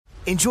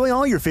Enjoy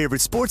all your favorite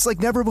sports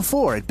like never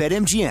before at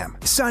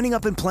BetMGM. Signing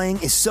up and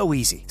playing is so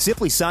easy.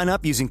 Simply sign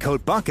up using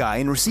code Buckeye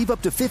and receive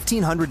up to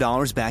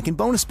 $1,500 back in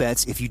bonus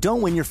bets if you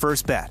don't win your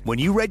first bet. When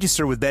you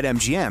register with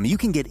BetMGM, you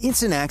can get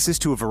instant access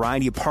to a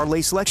variety of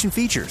parlay selection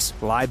features,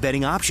 live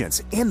betting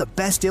options, and the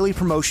best daily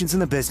promotions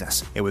in the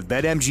business. And with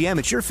BetMGM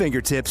at your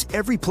fingertips,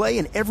 every play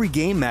and every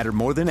game matter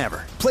more than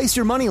ever. Place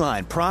your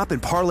moneyline, prop,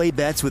 and parlay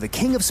bets with the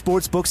king of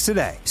sportsbooks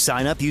today.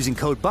 Sign up using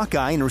code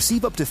Buckeye and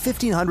receive up to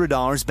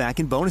 $1,500 back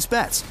in bonus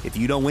bets if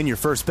you don't win your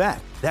first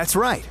bet. That's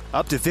right,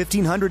 up to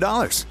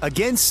 $1,500.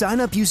 Again, sign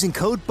up using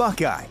code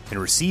Buckeye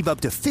and receive up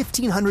to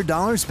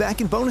 $1,500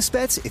 back in bonus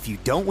bets if you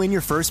don't win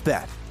your first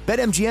bet.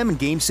 BetMGM and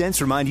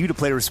GameSense remind you to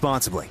play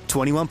responsibly.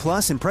 21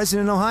 plus and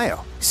present in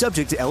Ohio.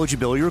 Subject to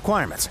eligibility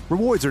requirements.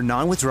 Rewards are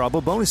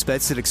non-withdrawable bonus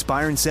bets that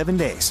expire in 7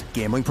 days.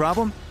 Gambling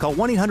problem? Call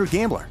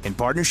 1-800-GAMBLER in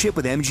partnership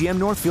with MGM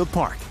Northfield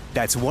Park.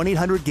 That's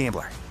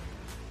 1-800-GAMBLER.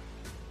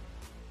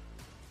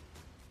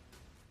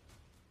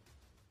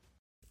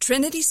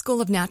 Trinity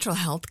School of Natural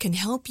Health can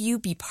help you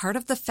be part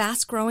of the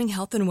fast-growing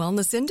health and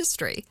wellness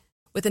industry.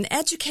 With an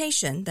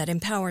education that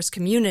empowers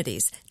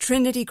communities,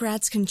 Trinity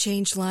grads can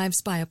change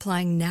lives by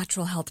applying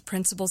natural health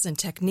principles and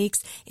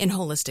techniques in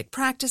holistic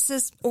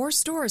practices or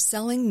stores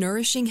selling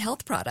nourishing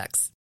health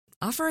products.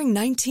 Offering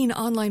 19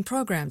 online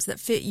programs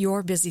that fit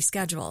your busy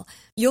schedule,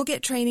 you'll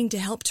get training to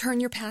help turn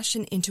your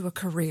passion into a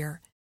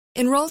career.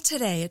 Enroll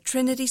today at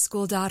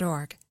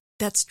trinityschool.org.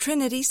 That's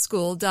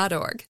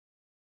trinityschool.org.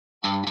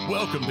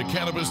 Welcome to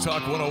Cannabis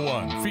Talk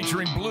 101,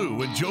 featuring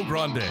Blue and Joe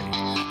Grande,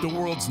 the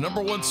world's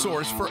 #1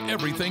 source for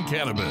everything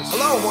cannabis.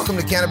 Hello, and welcome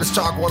to Cannabis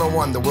Talk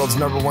 101, the world's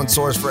 #1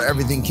 source for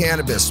everything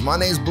cannabis. My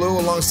name's Blue.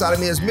 Alongside of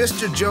me is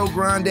Mr. Joe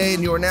Grande,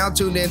 and you are now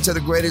tuned in to the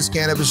greatest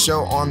cannabis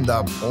show on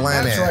the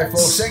planet. That's right,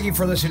 folks. Thank you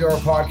for listening to our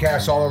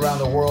podcast all around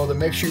the world, and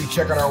make sure you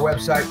check out our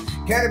website,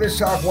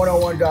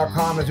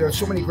 CannabisTalk101.com, as there are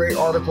so many great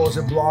articles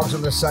and blogs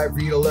on the site for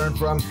you to learn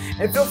from.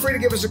 And feel free to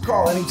give us a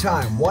call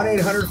anytime,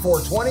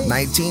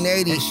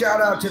 1-800-420-1980. And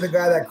shout out to the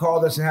guy that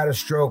called us and had a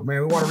stroke,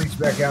 man. We want to reach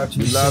back out to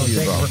you. We love you,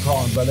 Thank you for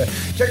calling, brother.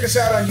 Check us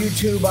out on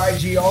YouTube,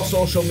 IG, all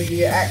social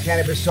media at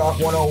Cannabis Talk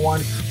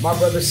 101. My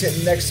brother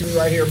sitting next to me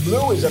right here,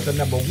 Blue, is at the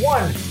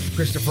 #1.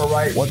 Christopher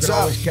Wright. What's you can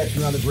up? always catch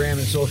me on the gram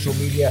and social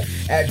media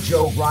at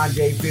Joe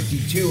Grande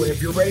 52. And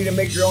if you're ready to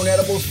make your own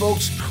edibles,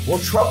 folks, well,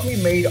 Truffle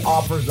Made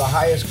offers the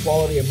highest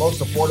quality and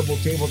most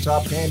affordable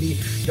tabletop candy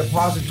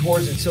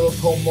depositories and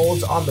silicone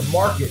molds on the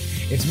market.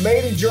 It's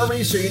made in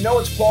Germany, so you know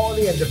it's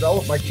quality, and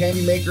developed by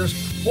candy makers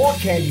for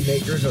candy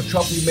makers. So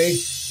Truffle Made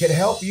can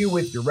help you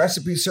with your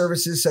recipe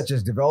services, such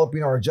as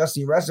developing or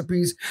adjusting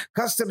recipes,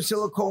 custom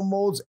silicone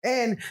molds,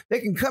 and they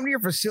can come to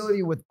your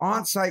facility with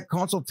on-site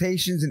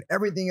consultations and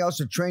everything else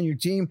to train your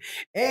team.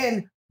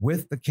 And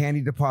with the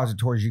candy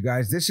depositories, you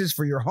guys, this is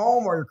for your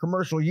home or your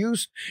commercial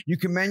use. You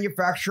can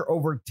manufacture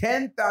over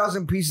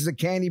 10,000 pieces of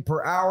candy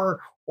per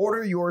hour.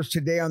 Order yours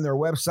today on their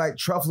website,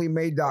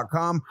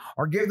 trufflemade.com,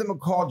 or give them a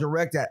call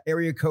direct at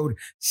area code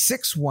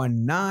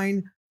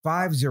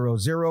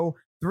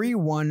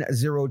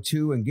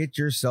 619-500-3102 and get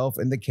yourself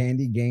in the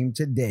candy game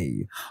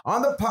today.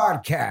 On the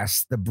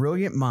podcast, the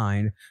brilliant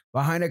mind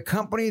behind a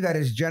company that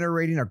is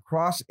generating a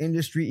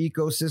cross-industry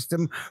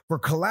ecosystem for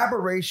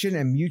collaboration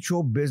and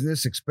mutual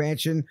business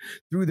expansion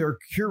through their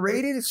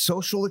curated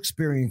social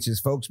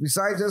experiences, folks.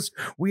 Besides us,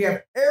 we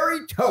have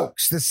Ari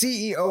Tokes, the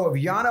CEO of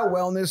YANA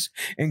Wellness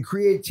and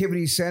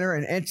Creativity Center,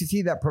 an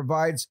entity that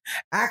provides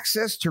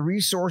access to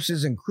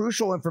resources and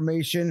crucial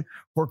information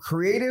for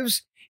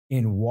creatives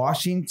in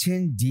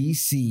Washington,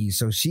 D.C.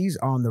 So she's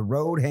on the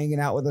road hanging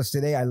out with us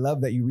today. I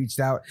love that you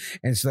reached out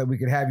and so that we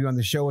could have you on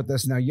the show with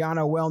us. Now,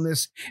 YANA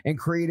Wellness and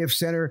Creative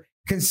Center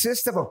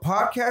consists of a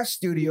podcast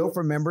studio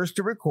for members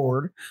to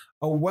record,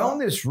 a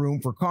wellness room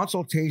for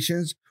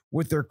consultations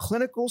with their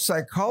clinical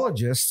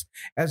psychologists,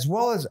 as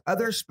well as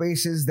other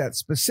spaces that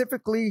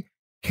specifically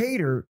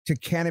cater to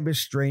cannabis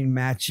strain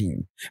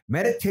matching,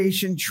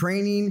 meditation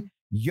training,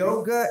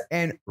 yoga,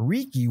 and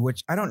Reiki,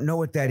 which I don't know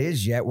what that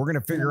is yet. We're going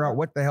to figure out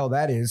what the hell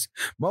that is.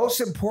 Most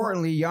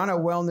importantly, YANA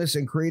Wellness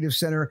and Creative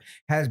Center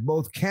has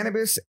both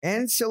cannabis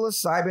and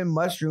psilocybin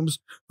mushrooms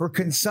for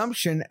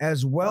consumption,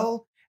 as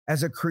well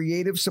as a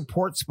creative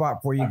support spot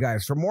for you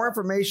guys. For more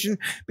information,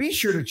 be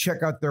sure to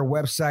check out their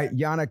website,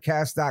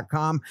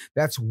 yanacast.com.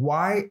 That's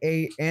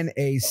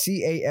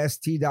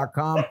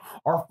YANACAST.com,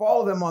 or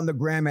follow them on the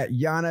gram at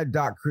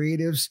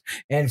yana.creatives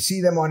and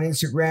see them on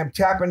Instagram.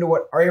 Tap into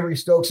what Ari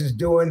Tokes is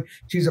doing.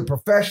 She's a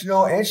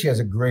professional, and she has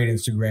a great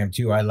Instagram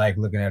too. I like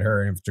looking at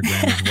her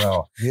Instagram as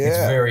well. Yeah.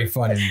 It's very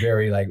fun and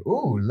very like,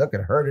 ooh, look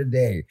at her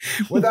today.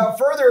 Without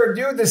further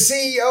ado, the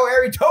CEO,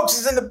 Ari Tokes,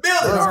 is in the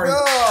building. Let's Ari.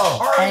 go.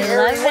 Ari, I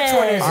love which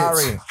one is it. it?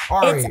 Ari.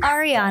 It's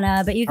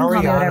Ariana, but you can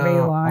call me whatever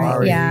you want.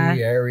 Ari, Yeah.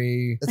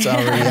 Ari. It's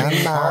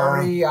Ariana.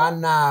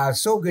 Ariana.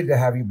 So good to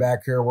have you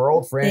back here. We're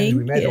old friends. Thank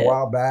We met you. a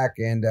while back,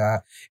 and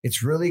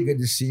it's really good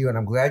to see you, and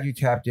I'm glad you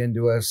tapped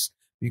into us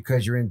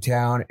because you're in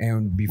town.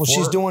 And before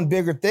she's doing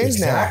bigger things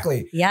now.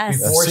 Exactly. Yes.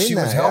 Before she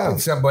was helping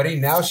somebody,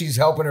 now she's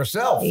helping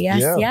herself.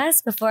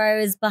 Yes. Before I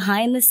was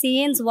behind the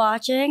scenes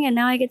watching, and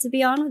now I get to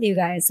be on with you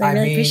guys. So I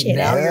really appreciate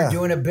now it. Now you're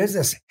doing a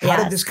business.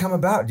 How did this come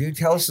about, dude?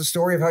 Tell us the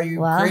story of how you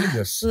created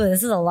this.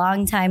 This is a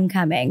long time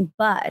coming,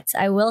 but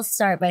I will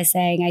start by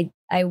saying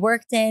I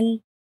worked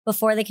in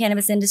before the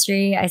cannabis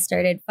industry. I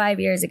started 5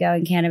 years ago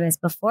in cannabis.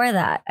 Before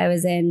that, I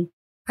was in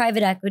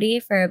private equity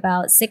for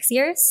about 6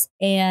 years.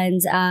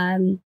 And,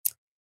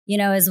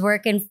 I was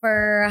working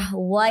for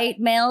white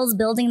males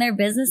building their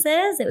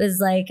businesses. It was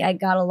like I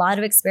got a lot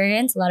of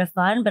experience, a lot of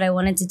fun, but I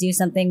wanted to do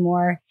something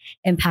more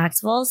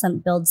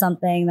impactful, build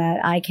something that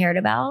I cared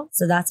about.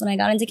 So that's when I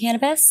got into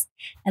cannabis.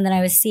 And then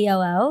I was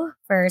COO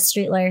for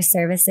Street Lawyer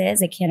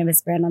Services, a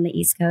cannabis brand on the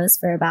East Coast,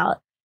 for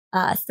about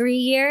 3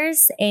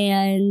 years,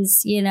 and,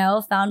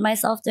 found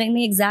myself doing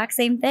the exact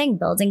same thing,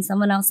 building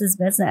someone else's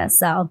business.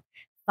 So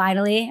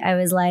finally, I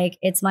was like,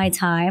 it's my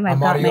time. I've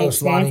got my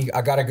experience. Lonnie,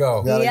 I gotta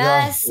go.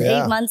 Yes.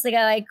 8 months ago,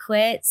 I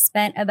quit,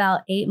 spent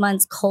about 8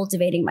 months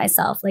cultivating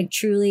myself, like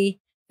truly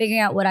figuring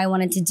out what I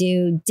wanted to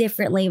do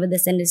differently with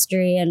this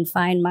industry and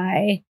find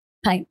my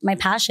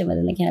passion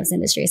within the cannabis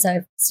industry. So I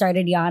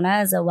started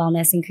YANA as a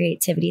wellness and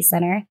creativity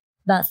center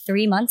about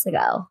 3 months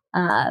ago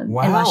in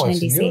Washington,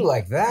 D.C. New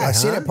like that. I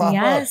seen it pop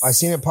up. I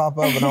seen it pop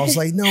up and I was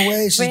like, no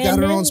way, she's got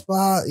her own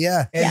spot.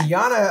 Yeah. And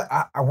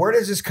YANA, where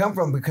does this come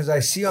from? Because I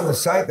see on the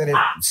site that it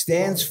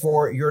stands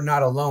for You're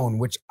Not Alone,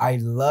 which I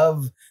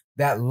love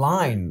that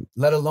line,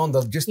 let alone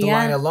the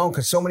line alone.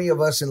 Because so many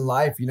of us in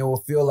life,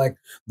 will feel like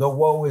the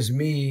woe is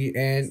me.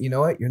 And you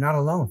know what? You're not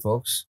alone,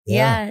 folks.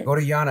 Yeah. Go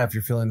to YANA if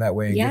you're feeling that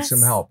way and get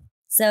some help.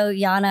 So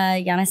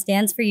YANA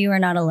stands for You Are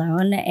Not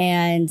Alone,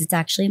 and it's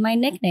actually my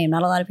nickname.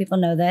 Not a lot of people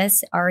know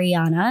this.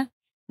 Ariana.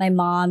 My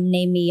mom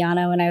named me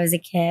YANA when I was a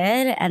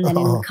kid, and then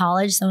in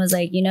college, someone was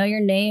like, your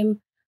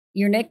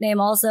nickname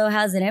also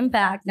has an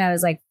impact, and I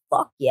was like,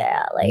 fuck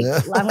yeah,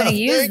 I'm going to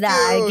use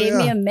that. It gave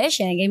me a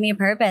mission, it gave me a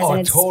purpose. Oh,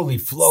 and it totally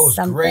flows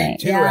great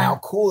too. And how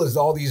cool is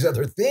all these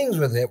other things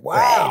with it?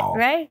 Wow,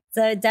 right.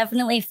 So it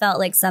definitely felt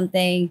like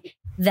something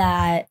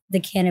that the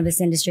cannabis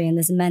industry and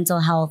this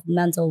mental health,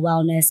 mental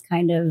wellness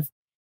kind of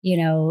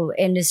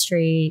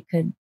industry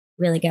could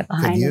really get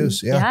behind.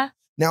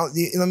 Now,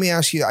 let me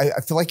ask you,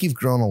 I feel like you've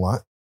grown a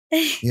lot,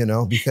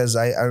 because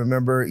I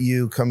remember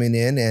you coming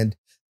in and,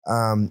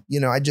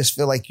 I just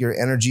feel like your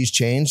energy's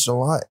changed a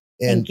lot.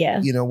 And,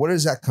 Thank you. Where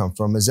does that come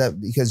from? Is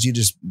that because you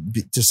just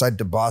decide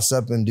to boss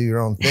up and do your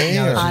own thing?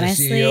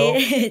 Honestly,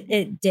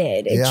 it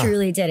did. It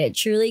truly did. It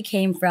truly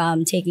came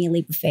from taking a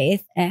leap of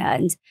faith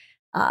and,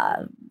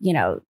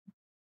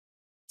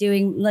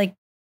 doing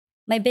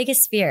my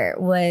biggest fear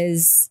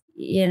was,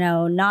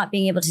 not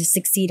being able to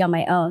succeed on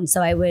my own.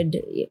 So I would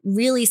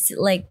really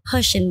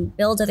push and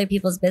build other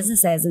people's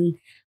businesses. And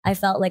I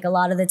felt like a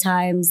lot of the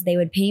times they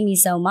would pay me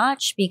so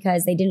much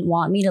because they didn't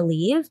want me to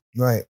leave.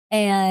 Right.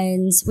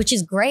 And which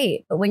is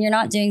great. But when you're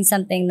not doing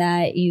something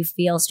that you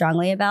feel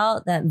strongly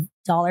about, that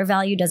dollar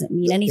value doesn't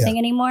mean anything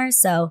anymore.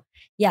 So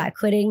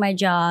quitting my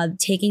job,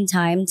 taking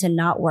time to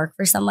not work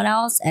for someone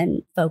else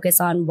and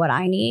focus on what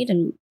I need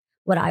and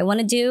what I want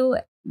to do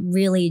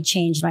really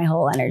changed my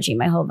whole energy,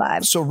 my whole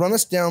vibe. So run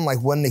us down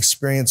what an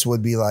experience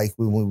would be like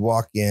when we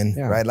walk in,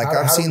 right?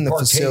 I've seen the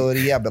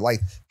facility, but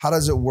how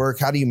does it work?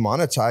 How do you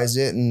monetize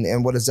it?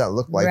 And what does that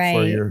look like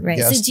for your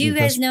guests? So do you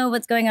guys know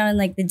what's going on in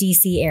the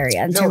DC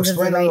area?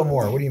 Explain a little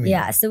more. What do you mean?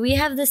 Yeah. So we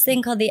have this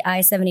thing called the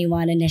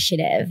I-71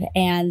 initiative.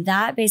 And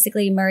that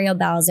basically Muriel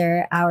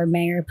Bowser, our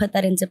mayor, put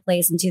that into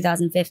place in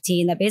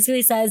 2015. That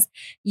basically says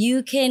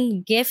you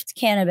can gift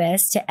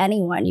cannabis to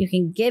anyone. You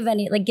can give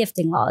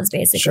gifting laws,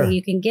 basically. Sure.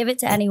 You can give it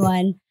to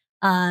anyone,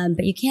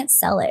 but you can't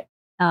sell it.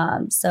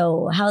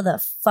 So how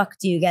the fuck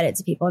do you get it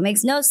to people? It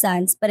makes no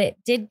sense, but it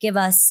did give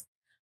us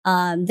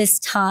this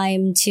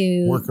time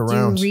to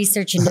do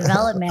research and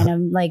development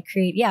and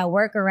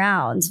work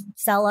around,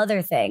 sell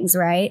other things,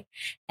 right?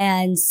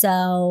 And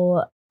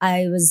so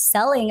I was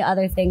selling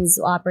other things,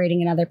 operating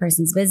in other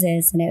person's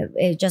business, and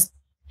it just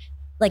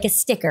like a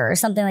sticker or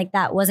something like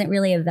that wasn't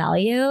really of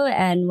value.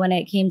 And when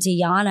it came to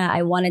YANA,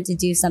 I wanted to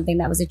do something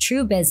that was a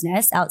true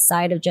business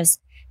outside of just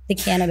the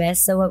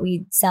cannabis. So what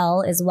we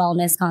sell is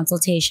wellness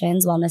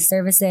consultations, wellness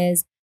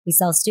services. We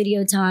sell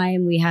studio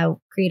time. We have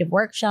creative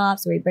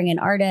workshops where we bring in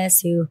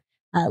artists who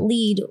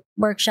lead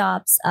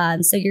workshops.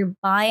 So you're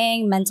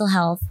buying mental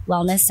health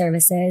wellness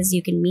services.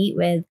 You can meet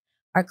with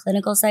our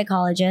clinical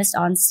psychologist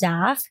on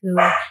staff who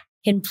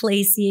can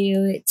place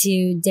you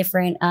to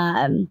different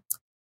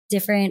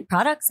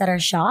products at our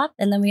shop.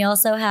 And then we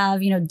also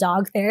have,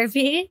 dog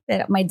therapy.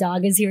 That my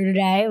dog is here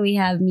today. We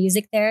have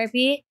music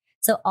therapy.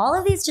 So all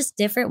of these just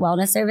different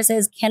wellness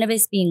services,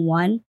 cannabis being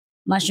one,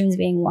 mushrooms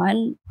being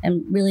one,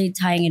 and really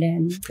tying it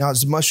in. Now,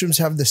 does mushrooms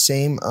have the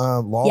same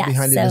law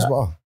behind it as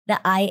well?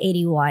 The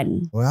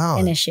I-81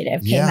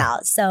 initiative came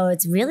out. So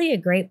it's really a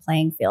great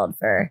playing field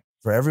for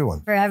For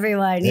everyone. For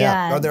everyone,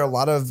 yeah. Are there a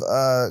lot of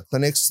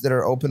clinics that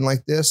are open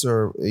like this,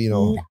 or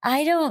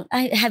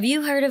have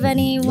you heard of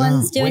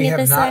anyone's doing it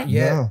this way? Not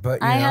yet,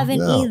 but I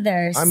haven't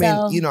either. I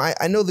mean,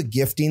 I know the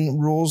gifting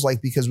rules,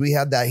 like, because we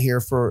had that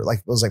here for like,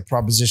 it was like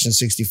Proposition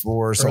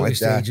 64 or something early like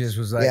that. Stages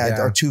was like,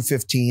 or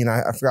 215.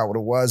 I forgot what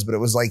it was, but it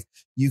was like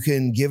you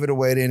can give it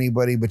away to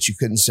anybody, but you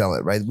couldn't sell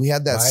it, right? We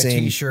had that buy same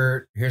a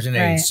t-shirt. Here's an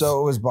Right. eight. So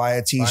it was buy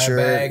a t-shirt,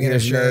 buy a bag and a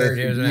shirt.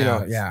 Here's an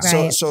out. Yeah.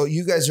 Right. So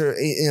you guys are,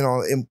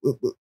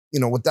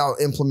 without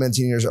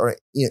implementing yours or,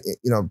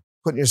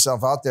 putting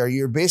yourself out there,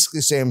 you're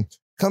basically saying,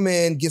 come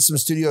in, get some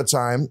studio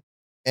time,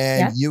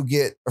 and you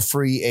get a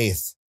free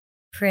eighth.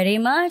 Pretty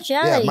much,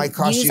 yeah. Yeah, it might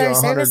cost use you our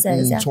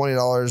services,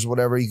 $120,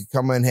 whatever. You could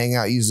come in, hang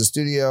out, use the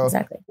studio.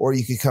 Exactly. Or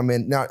you could come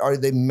in. Now, are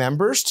they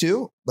members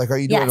too? Like, are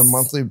you doing a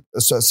monthly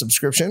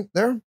subscription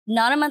there?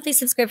 Not a monthly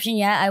subscription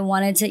yet. I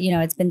wanted to,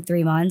 it's been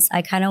 3 months.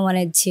 I kind of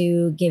wanted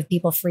to give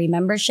people free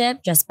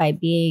membership just by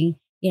being,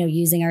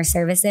 using our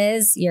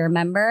services. You're a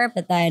member.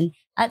 But then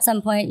at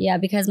some point,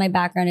 because my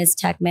background is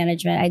tech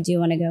management, I do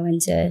want to go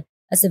into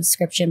a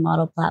subscription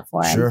model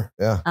platform. Sure.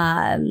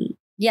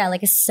 Yeah.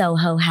 Like a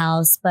Soho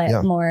house,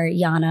 but more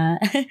YANA.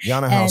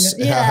 YANA house.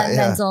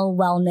 Mental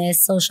wellness,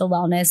 social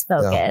wellness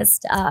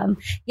focused.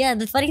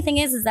 The funny thing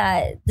is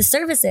that the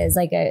services,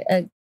 like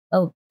a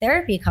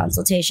therapy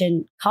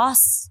consultation,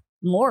 costs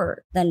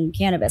more than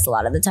cannabis a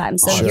lot of the time.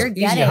 So you're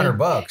getting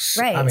 $100.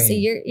 Right. I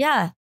mean,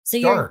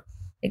 you're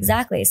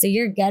exactly. So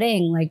you're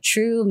getting like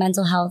true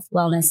mental health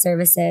wellness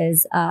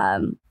services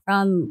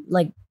from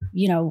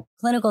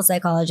clinical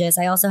psychologists.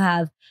 I also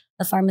have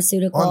a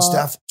pharmaceutical on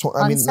staff.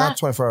 Staff. Not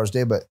 24 hours a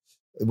day, but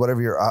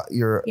whatever your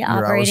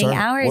operating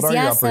hours. What are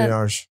your operating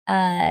hours?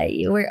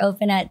 We're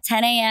open at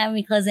 10 a.m.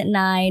 We close at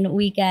 9.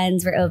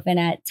 Weekends we're open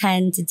at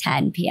 10 to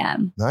 10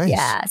 p.m. Nice.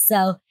 Yeah.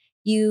 So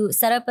you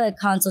set up a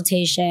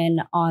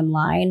consultation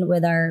online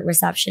with our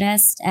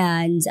receptionist,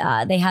 and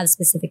they have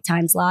specific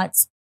time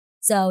slots.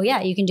 So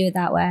you can do it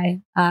that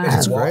way.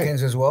 It's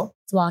walk-ins as well.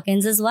 It's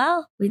walk-ins as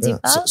well. We do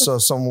both. So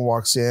someone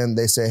walks in,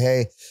 they say,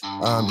 "Hey,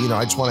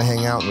 I just want to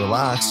hang out and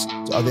relax."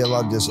 Are they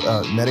allowed to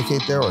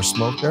medicate there or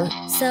smoke there?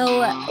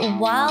 So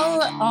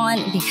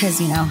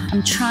because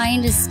I'm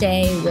trying to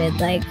stay with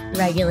like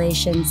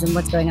regulations and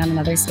what's going on in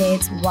other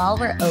states. While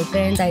we're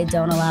open, I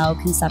don't allow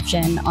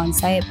consumption on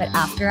site, but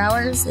after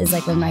hours is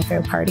like when I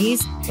throw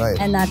parties, right?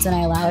 And that's when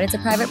I allow it. It's a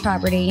private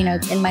property.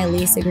 It's in my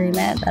lease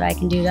agreement that I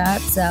can do that.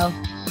 So.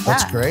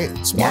 That's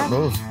great. Smart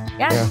move.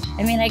 Yeah.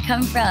 I mean, I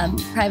come from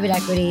private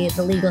equity,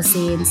 the legal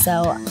scene.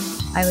 So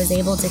I was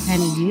able to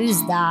kind of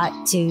use that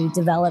to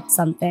develop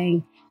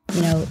something,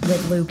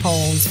 with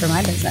loopholes for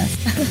my business.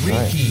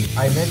 Repeat.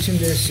 I mentioned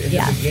this in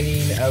the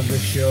beginning of the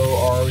show,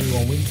 Ari.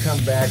 When we come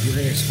back, you're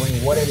going to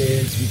explain what it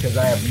is because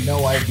I have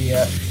no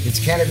idea. It's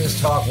Cannabis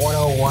Talk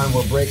 101.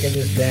 We're breaking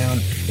this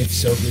down. It's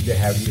so good to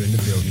have you in the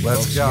building.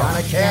 Let's go.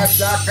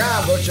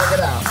 YANAcast.com. Go check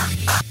it out.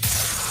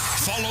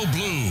 Follow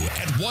Blue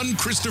at 1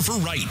 Christopher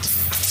Wright.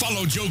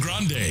 Follow Joe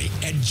Grande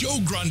at Joe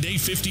Grande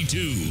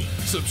 52.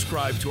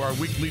 Subscribe to our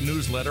weekly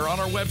newsletter on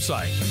our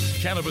website,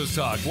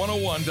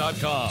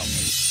 CannabisTalk101.com.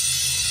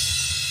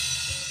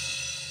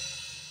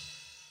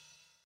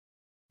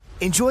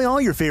 Enjoy all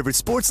your favorite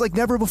sports like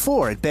never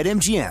before at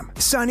BetMGM.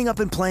 Signing up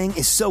and playing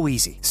is so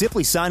easy.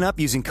 Simply sign up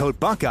using code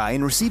Buckeye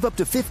and receive up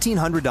to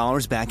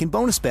 $1,500 back in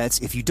bonus bets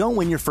if you don't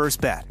win your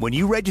first bet. When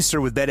you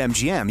register with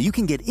BetMGM, you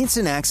can get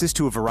instant access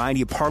to a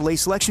variety of parlay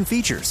selection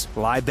features,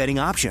 live betting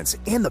options,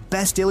 and the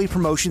best daily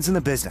promotions in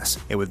the business.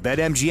 And with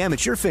BetMGM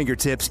at your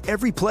fingertips,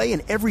 every play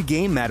and every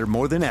game matter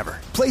more than ever.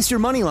 Place your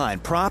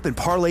moneyline, prop, and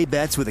parlay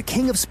bets with the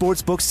king of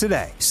sportsbooks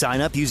today.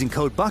 Sign up using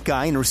code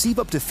Buckeye and receive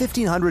up to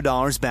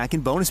 $1,500 back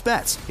in bonus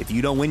bets if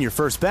you don't win your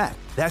first bet.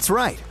 That's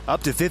right,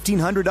 up to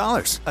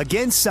 $1,500.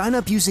 Again, sign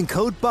up using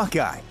code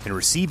Buckeye and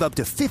receive up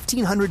to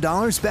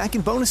 $1,500 back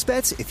in bonus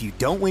bets if you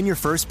don't win your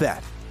first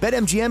bet.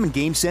 BetMGM and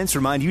GameSense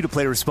remind you to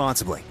play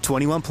responsibly.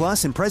 21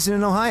 plus and present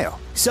in Ohio.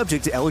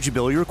 Subject to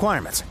eligibility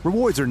requirements.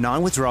 Rewards are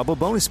non-withdrawable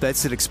bonus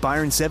bets that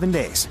expire in 7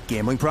 days.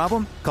 Gambling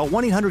problem? Call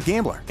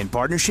 1-800-GAMBLER in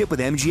partnership with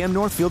MGM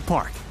Northfield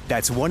Park.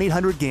 That's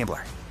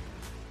 1-800-GAMBLER.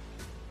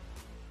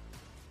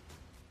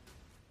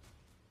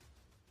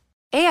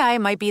 AI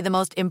might be the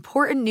most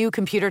important new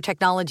computer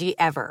technology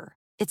ever.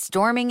 It's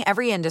storming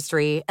every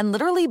industry, and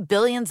literally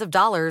billions of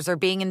dollars are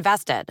being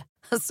invested.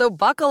 So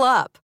buckle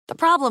up. The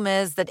problem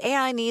is that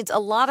AI needs a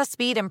lot of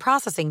speed and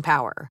processing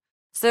power.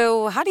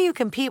 So how do you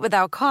compete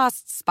without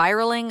costs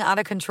spiraling out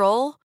of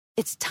control?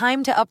 It's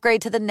time to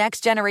upgrade to the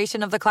next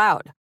generation of the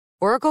cloud.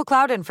 Oracle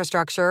Cloud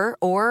Infrastructure,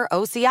 or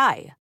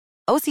OCI.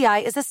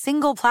 OCI is a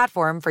single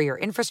platform for your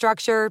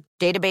infrastructure,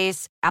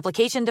 database,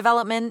 application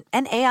development,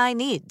 and AI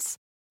needs.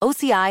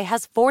 OCI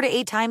has 4 to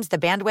 8 times the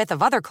bandwidth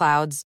of other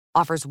clouds,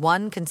 offers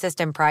one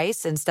consistent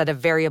price instead of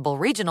variable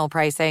regional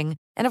pricing,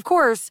 and of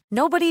course,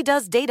 nobody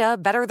does data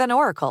better than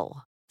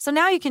Oracle. So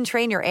now you can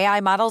train your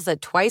AI models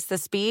at twice the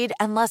speed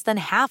and less than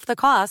half the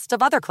cost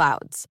of other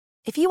clouds.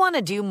 If you want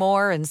to do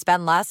more and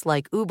spend less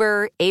like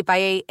Uber,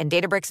 8x8, and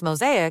Databricks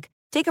Mosaic,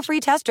 take a free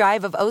test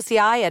drive of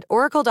OCI at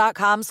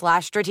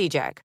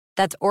oracle.com/strategic.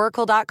 That's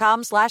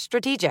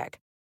oracle.com/strategic.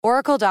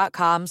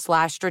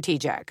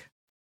 Oracle.com/strategic.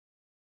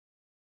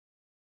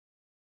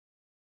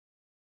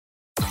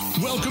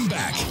 Welcome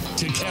back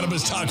to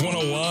Cannabis Talk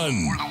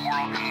 101. We're the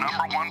world's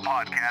 #1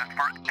 podcast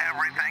for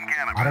everything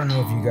cannabis. I don't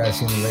know if you guys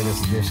seen the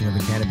latest edition of the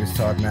Cannabis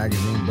Talk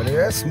magazine, but it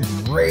has some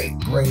great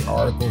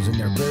articles in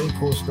there. Very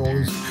cool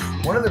stories.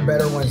 One of the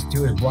better ones,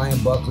 too, is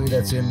Brian Buckley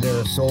that's in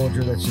there, a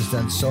soldier that's just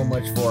done so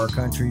much for our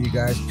country, you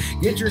guys.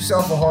 Get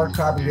yourself a hard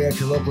copy today at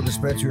your local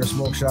dispensary or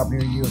smoke shop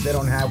near you. If they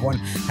don't have one,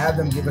 have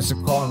them give us a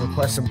call and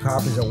request some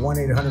copies at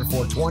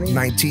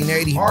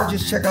 1-800-420-1980. Or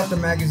just check out the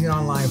magazine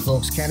online,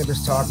 folks,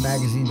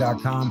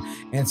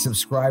 CannabisTalkMagazine.com, and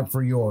subscribe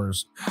for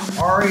yours.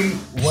 Ari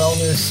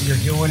Wellness, you're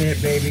doing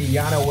it, baby.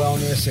 YANA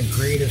Wellness and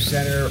Creative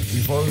Center.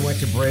 Before we went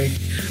to break,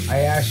 I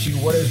asked you,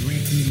 what does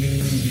Reiki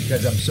mean?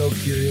 Because I'm so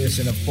curious.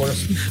 And of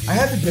course, I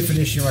have the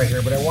definition right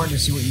here, but I wanted to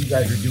see what you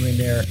guys are doing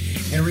there.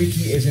 And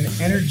Reiki is an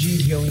energy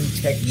healing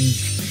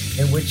technique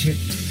in which it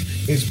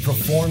is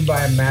performed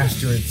by a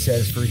master, it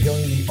says, for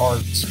healing the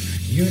arts.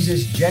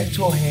 Uses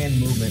gentle hand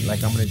movement,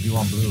 like I'm going to do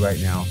on Blue right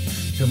now,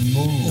 to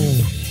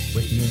move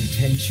with the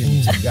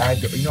intention to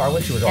guide the, I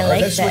wish it was all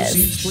right. Let's switch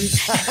seats, please.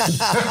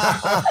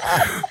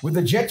 With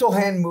a gentle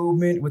hand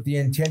movement, with the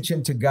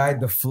intention to guide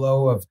the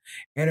flow of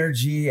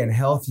energy and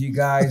health, you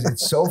guys.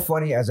 It's so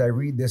funny as I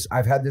read this.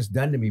 I've had this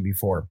done to me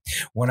before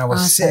when I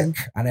was sick,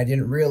 and I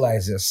didn't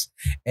realize this.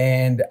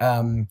 And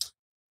and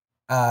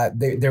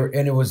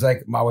it was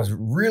like I was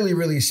really,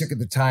 really sick at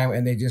the time,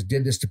 and they just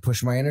did this to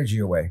push my energy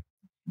away.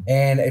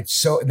 And it's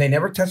so they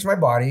never touched my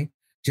body.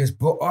 Just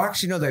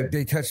actually, no,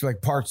 they touched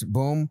like parts.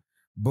 Boom.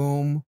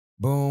 Boom,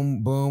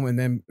 boom, boom, and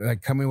then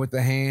like coming with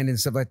the hand and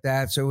stuff like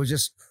that. So it was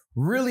just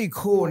really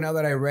cool now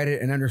that I read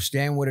it and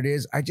understand what it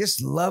is. I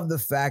just love the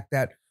fact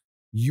that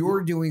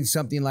you're doing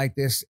something like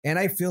this. And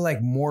I feel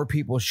like more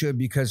people should,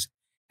 because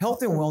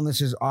health and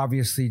wellness is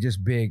obviously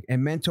just big,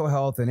 and mental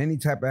health and any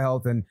type of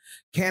health, and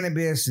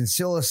cannabis and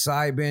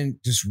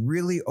psilocybin just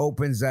really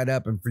opens that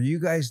up. And for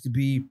you guys to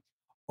be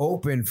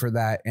open for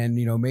that, and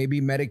maybe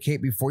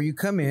medicate before you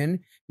come in,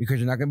 because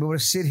you're not going to be able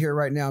to sit here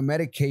right now,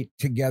 medicate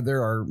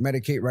together or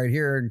medicate right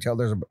here until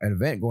there's an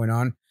event going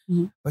on.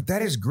 Mm-hmm. But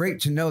that is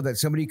great to know that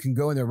somebody can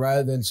go in there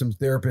rather than some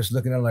therapist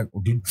looking at it like,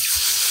 dude,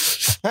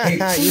 hey,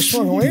 you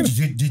smoking weed?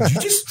 Did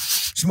you just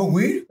smoke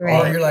weed?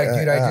 Right. Or you're like,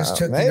 dude, I just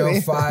took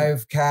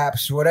 5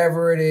 caps,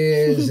 whatever it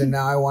is, and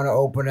now I want to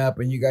open up,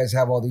 and you guys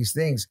have all these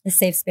things. A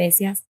safe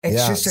space, yes.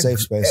 It's just a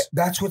safe space.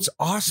 That's what's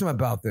awesome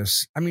about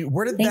this. I mean,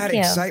 where did that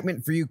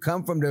excitement for you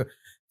come from to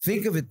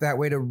think of it that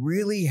way, to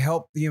really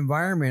help the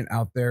environment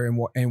out there in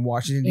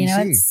Washington,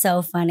 D.C.? It's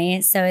so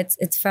funny. So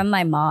it's from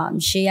my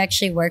mom. She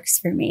actually works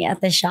for me at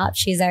the shop.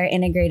 She's our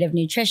integrative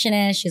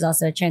nutritionist. She's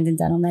also a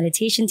transcendental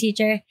meditation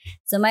teacher.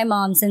 So my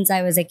mom, since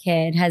I was a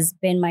kid, has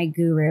been my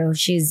guru.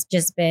 She's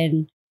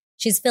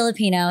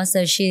Filipino.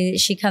 So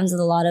she comes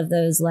with a lot of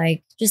those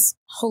like just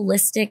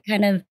holistic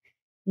kind of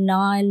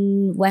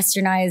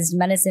non-westernized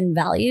medicine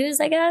values,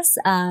 I guess.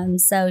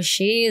 So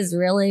she is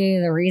really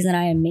the reason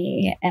I am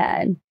me.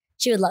 And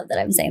she would love that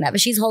I'm saying that, but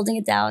she's holding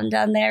it down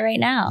there right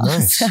now.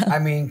 Nice. So. I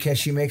mean, can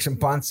she make some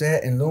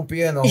pancit and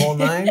lumpia and the whole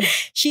nine?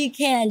 She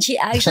can. She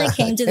actually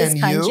came to this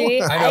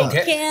country. I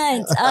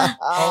can't.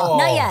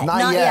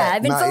 Not yet.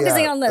 I've been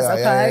focusing on this.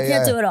 I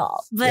can't do it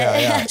all.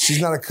 But she's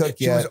not a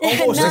cook yet. She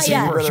was almost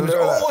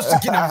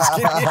not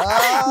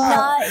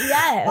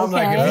yet. I'm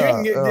like, if you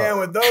can get down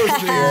with those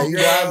two, you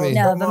got me.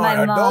 No, but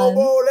my mom.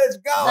 Adobo, let's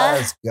go.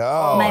 Let's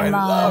go. My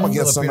mom. I'm gonna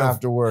get some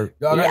after work.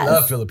 Dog, I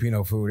love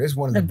Filipino food. It's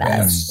one of the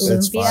best.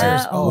 Lumpia.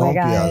 Oh my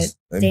God.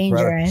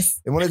 Dangerous.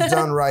 And when it's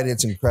done right,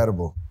 it's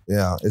incredible.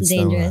 Yeah. It's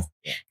dangerous.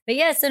 But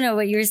yeah, so no,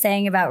 what you were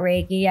saying about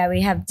Reiki,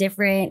 we have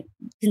different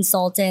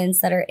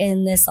consultants that are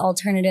in this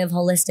alternative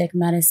holistic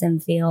medicine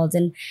field,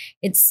 and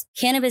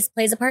cannabis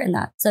plays a part in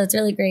that. So it's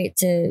really great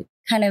to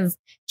kind of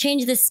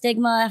change the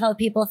stigma of how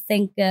people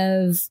think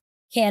of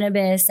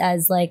cannabis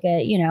as like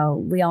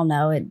we all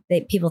know it.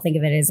 People think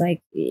of it as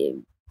like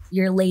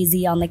you're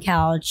lazy on the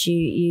couch,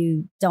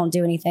 you don't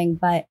do anything,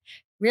 but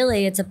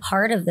really, it's a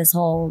part of this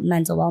whole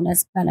mental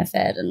wellness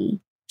benefit. And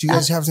do you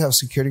guys have to have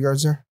security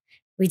guards there?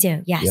 We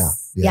do.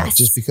 Yes. Yeah. Yes.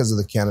 Just because of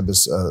the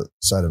cannabis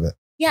side of it.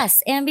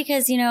 Yes. And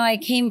because, I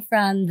came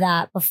from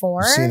that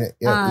before. You've seen it.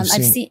 Yeah,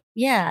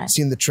 I've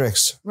seen the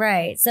tricks.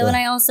 Right. So, and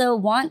I also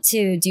want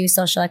to do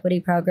social equity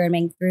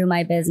programming through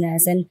my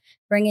business and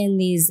bring in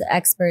these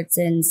experts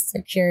in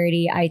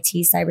security, IT,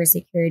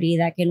 cybersecurity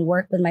that can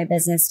work with my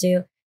business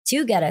to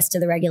get us to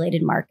the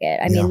regulated market.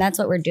 I mean, that's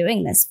what we're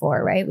doing this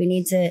for, right? We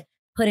need to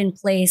put in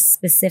place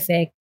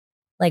specific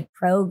like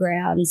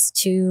programs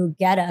to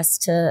get us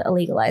to a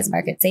legalized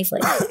market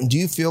safely. Do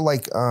you feel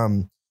like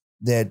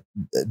that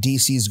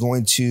DC is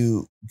going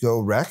to go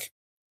rec?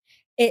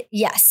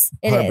 Yes,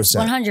 it 100%. is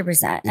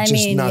 100%. It's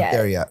just not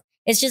there yet.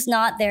 It's just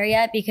not there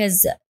yet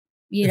because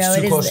it's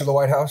too close to the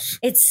White House.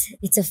 It's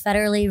a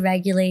federally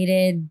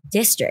regulated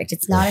district.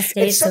 It's not a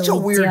state. It's such a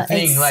weird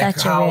thing, like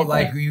how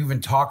like you even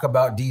talk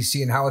about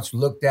DC and how it's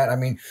looked at. I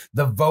mean,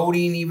 the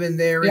voting even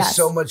there is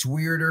so much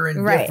weirder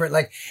and different.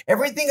 Like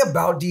everything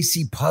about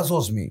DC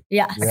puzzles me.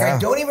 Yeah. Like, I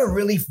don't even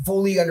really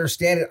fully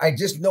understand it. I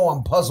just know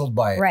I'm puzzled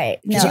by it. Right.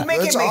 No. You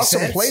make it's it an make awesome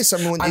sense. place. I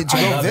mean, when you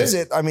go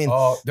visit, I mean,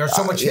 there's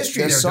so much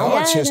history there. There's so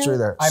much history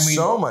there. I mean,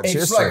 so much it's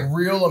history. like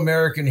real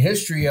American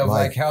history of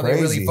like how they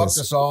really fucked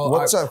us all.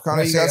 What's up,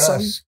 Connie? You got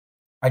something?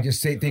 I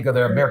just think of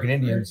the American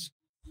Indians.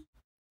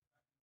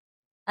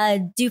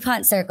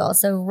 DuPont Circle.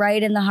 So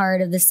right in the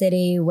heart of the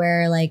city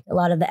where like a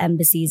lot of the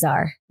embassies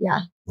are.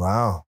 Yeah.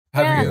 Wow.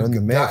 Have you in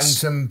the mix. gotten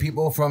some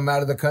people from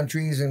out of the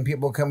countries and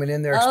people coming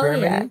in there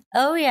experimenting?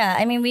 Oh yeah.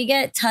 I mean, we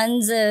get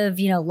tons of,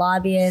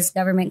 lobbyists,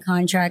 government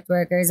contract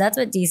workers. That's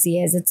what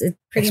DC is. It's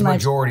pretty much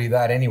majority of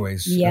that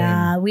anyways.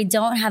 Yeah. We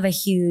don't have a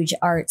huge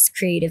arts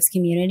creatives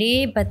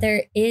community, but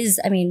there is,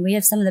 we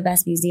have some of the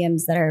best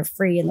museums that are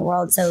free in the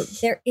world. So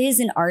there is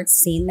an arts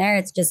scene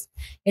there.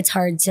 It's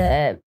hard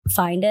to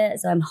find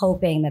it. So I'm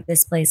hoping that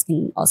this place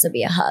can also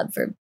be a hub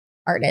for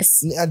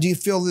artists. Now, do you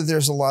feel that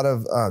there's a lot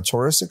of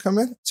tourists that come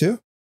in too?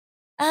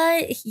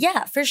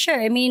 Yeah, for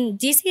sure. I mean,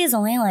 DC is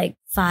only like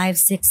 5,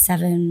 6,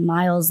 7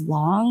 miles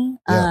long.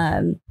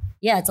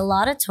 Yeah. It's a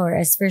lot of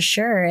tourists for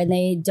sure. And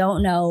they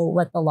don't know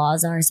what the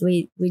laws are. So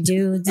we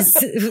do just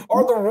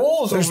are the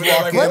rules over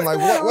there.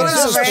 What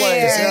is this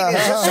place?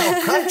 Is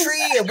this a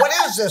country? What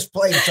is this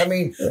place? I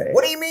mean,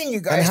 what do you mean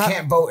you guys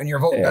can't vote and your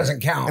vote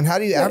doesn't count? And how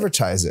do you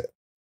advertise it?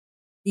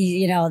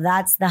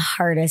 That's the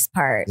hardest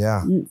part.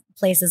 Yeah.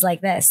 Places like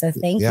this. So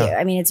thank you.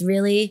 I mean, it's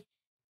really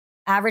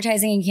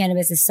advertising in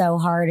cannabis is so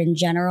hard in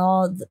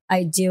general.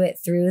 I do it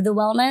through the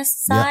wellness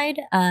side,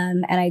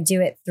 and I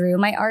do it through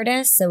my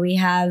artists. So we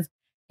have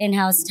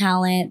in-house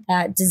talent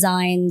that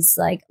designs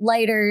like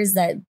lighters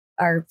that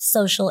are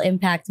social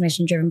impact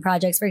mission driven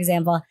projects. For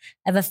example, I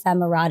have a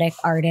femirotic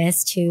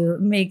artist who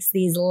makes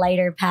these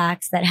lighter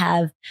packs that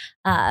have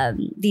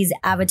these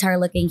avatar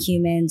looking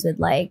humans with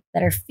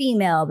that are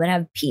female but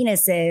have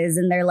penises,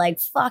 and they're like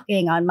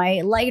fucking on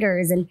my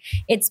lighters, and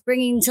it's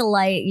bringing to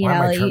light, Why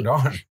am I turned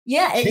on?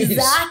 Yeah, Jeez.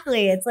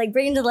 exactly. It's like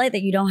bringing to light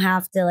that you don't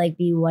have to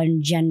be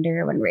one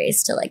gender, one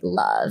race to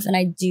love. And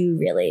I do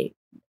really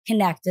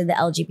connect with the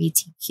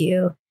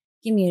LGBTQ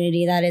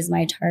community. That is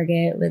my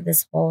target with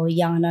this whole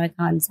YANA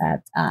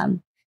concept.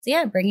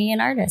 Bringing in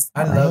artists.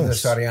 I love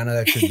this,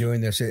 Ariana, that you're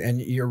doing this,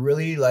 and you're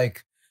really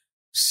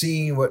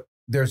seeing what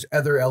there's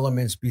other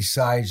elements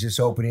besides just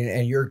opening,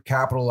 and you're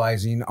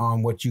capitalizing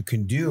on what you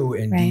can do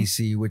in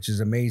DC, which is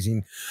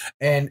amazing.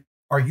 And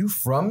are you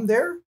from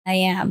there? I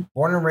am.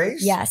 Born and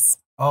raised? Yes.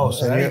 Oh,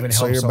 so that even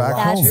helps a lot.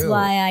 That's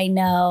why I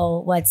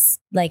know what's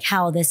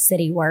how this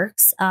city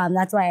works.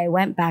 That's why I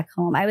went back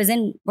home. I was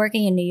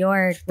working in New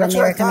York when That's they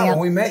what were I thought coming up.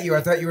 when we met you.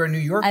 I thought you were a New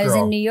York girl. I was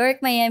in New York,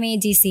 Miami,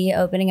 DC,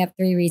 opening up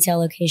 3 retail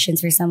locations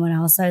for someone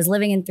else. So I was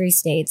living in 3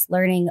 states,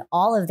 learning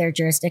all of their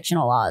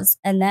jurisdictional laws.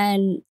 And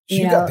then,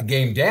 you got the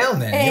game down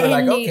then. You were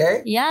like,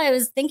 okay. Yeah, I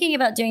was thinking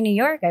about doing New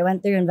York. I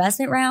went through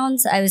investment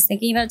rounds. I was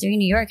thinking about doing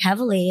New York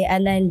heavily.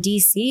 And then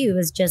DC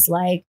was just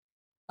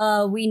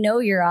we know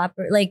you're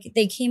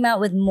they came out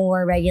with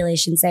more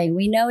regulations saying,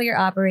 we know you're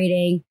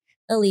operating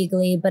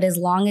illegally, but as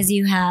long as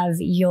you have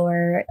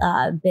your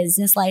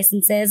business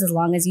licenses, as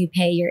long as you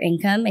pay your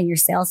income and your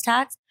sales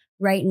tax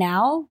right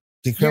now,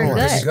 you're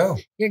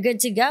good. You're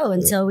good to go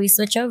until we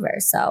switch over.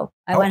 So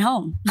I went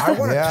home. I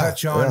want to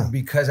touch on,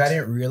 because I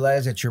didn't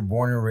realize that you're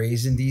born and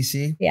raised in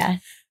DC. Yeah.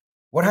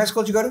 What high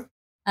school did you go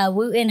to?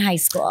 Wooten High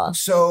School.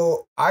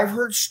 So I've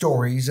heard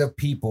stories of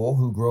people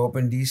who grow up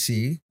in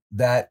DC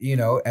that,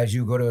 as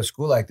you go to a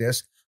school like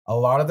this, a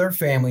lot of their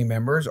family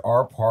members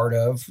are part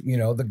of,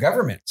 the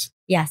government.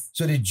 Yes.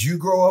 So did you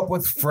grow up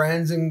with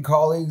friends and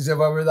colleagues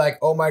of ever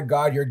oh my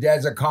God, your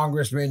dad's a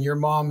congressman, your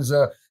mom's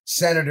a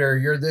senator,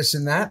 you're this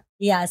and that?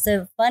 Yeah.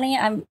 So funny.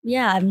 I'm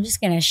just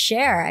going to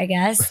share, I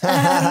guess.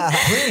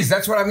 Please.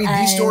 That's what I mean.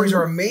 These stories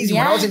are amazing.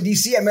 When I was in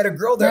DC, I met a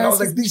girl there and I was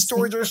like, these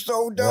stories are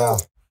so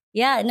dope.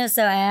 Yeah, no,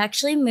 so I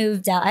actually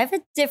moved out. I have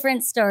a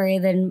different story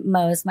than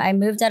most. I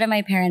moved out of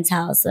my parents'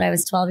 house when I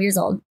was 12 years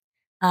old.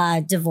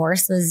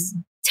 Divorce was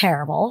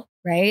terrible,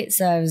 right?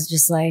 So I was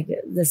just like,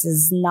 this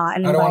is not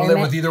an environment. I don't want to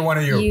live with either one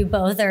of you. You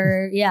both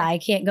are, I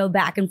can't go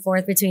back and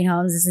forth between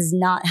homes. This is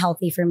not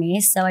healthy for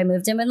me. So I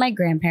moved in with my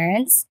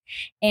grandparents,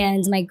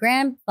 and my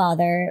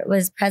grandfather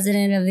was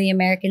president of the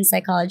American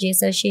Psychology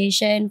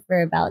Association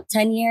for about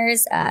 10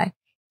 years.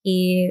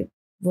 He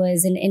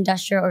was an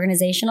industrial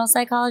organizational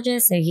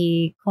psychologist. So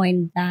he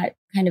coined that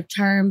kind of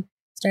term,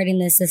 starting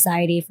the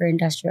Society for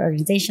Industrial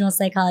Organizational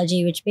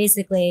Psychology, which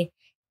basically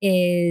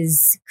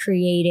is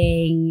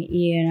creating,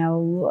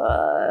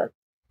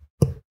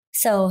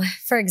 so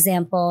for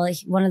example,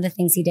 one of the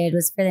things he did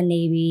was for the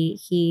Navy,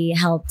 he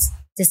helped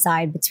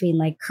decide between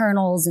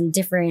colonels and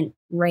different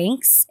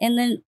ranks in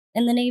the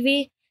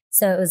Navy.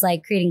 So it was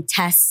creating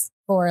tests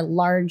for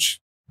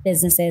large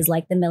businesses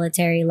like the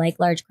military,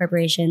 like large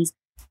corporations,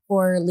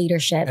 for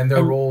leadership and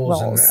their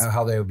roles and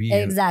how they would be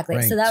exactly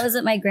ranked. So that was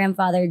what my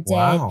grandfather did.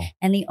 Wow.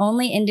 And the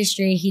only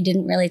industry he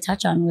didn't really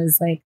touch on was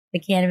like the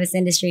cannabis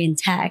industry and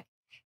tech.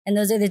 And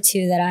those are the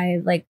two that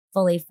I like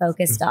fully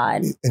focused on.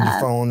 And you're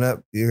following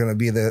up, you're going to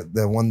be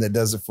the one that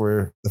does it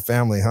for the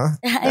family, huh?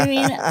 I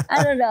mean,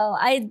 I don't know.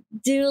 I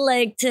do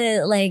like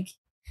to like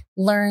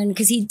learn,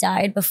 because he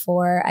died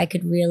before I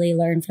could really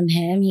learn from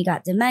him. He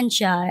got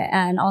dementia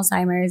and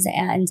Alzheimer's,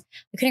 and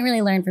I couldn't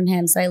really learn from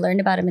him. So I learned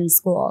about him in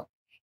school.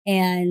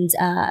 And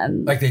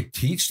like they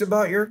teached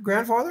about your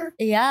grandfather?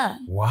 Yeah.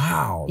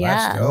 Wow. Yeah.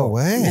 That's no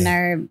way.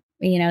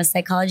 In our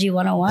psychology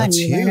 101, That's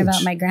you learn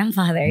about my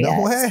grandfather.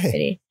 No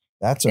way.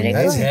 That's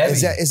amazing.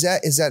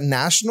 Is that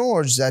national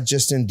or is that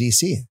just in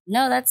DC?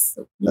 No, that's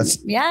he was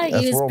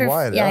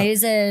worldwide. He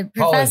was a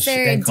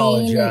professor,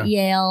 dean at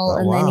Yale,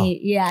 and then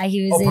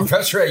he was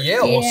professor at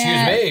Yale. Well,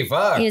 excuse me,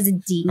 fuck. He was a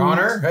dean.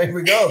 Connor, here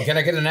we go. Can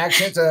I get an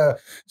accent to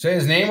say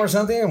his name or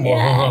something?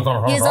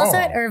 Yeah. He was also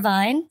at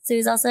Irvine, so he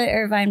was also at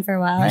Irvine for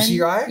a while.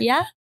 UCI?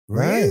 Yeah.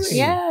 Really?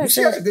 Yeah.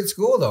 UCI's a good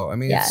school, though. I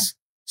mean, it's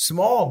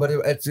small, but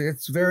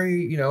it's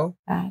very,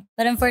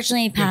 but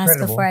unfortunately he passed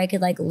before I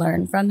could like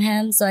learn from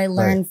him. So I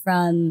learned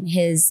from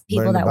his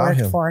people that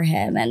worked for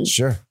him, and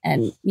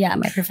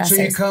my professors.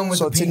 So you come with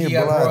the pinky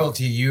of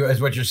royalty. You, is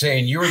what you're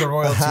saying. You were the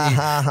royalty.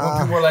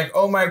 When people were like,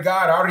 "Oh my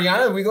God,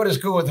 Ariana, we go to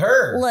school with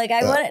her." Like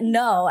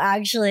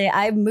actually,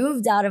 I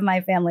moved out of my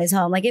family's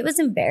home. Like it was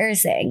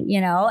embarrassing,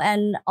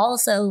 and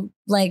also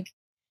like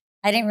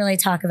I didn't really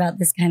talk about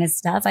this kind of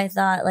stuff. I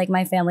thought like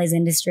my family's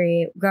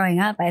industry growing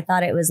up, I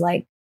thought it was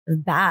like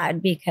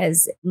bad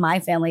because my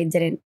family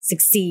didn't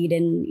succeed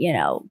in,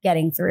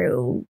 getting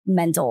through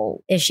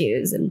mental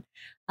issues. And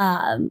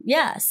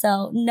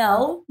so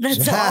no,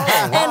 that's all.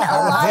 And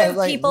a lot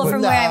of people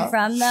from where I'm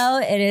from, though,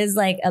 it is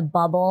like a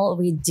bubble.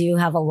 We do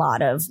have a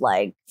lot of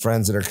like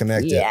friends that are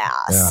connected. Yeah.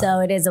 So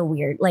it is a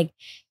weird, like,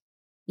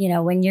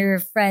 when your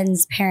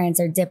friends' parents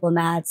are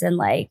diplomats and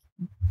like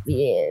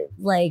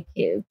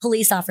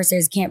police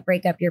officers can't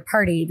break up your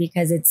party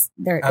because it's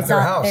their house.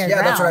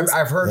 That's what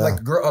I've heard. Yeah.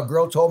 Like a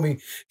girl told me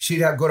she'd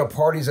have go to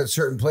parties at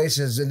certain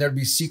places and there'd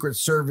be Secret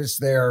Service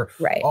there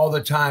all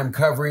the time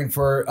covering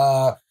for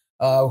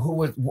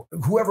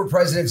whoever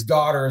president's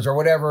daughters or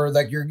whatever.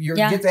 Like you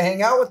get to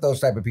hang out with those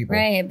type of people,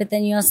 right? But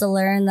then you also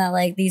learn that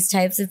like these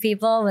types of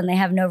people, when they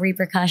have no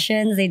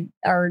repercussions, they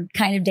are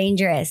kind of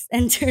dangerous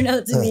and turn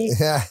out to be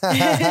a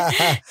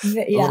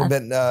little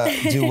bit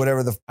do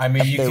whatever the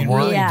you can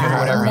really do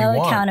whatever you want.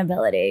 No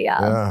accountability.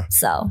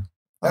 So.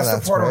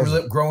 That's the part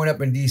of growing up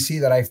in DC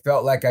that I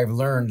felt like I've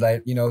learned,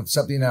 like,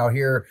 something out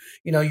here,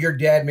 your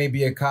dad may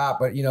be a cop,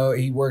 but,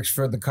 he works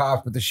for the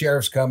cops, but the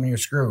sheriff's come and you're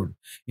screwed.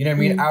 You know what I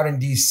mean? Out in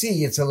DC,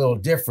 it's a little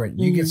different.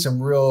 You get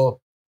some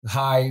real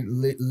high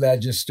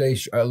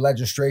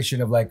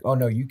legislation of like, oh,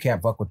 no, you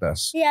can't fuck with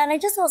us. Yeah. And I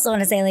just also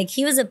want to say, like,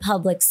 he was a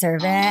public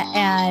servant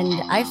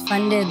and I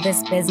funded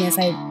this business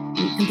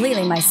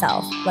completely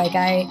myself. Like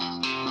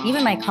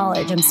even my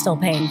college, I'm still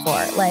paying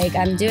for. Like,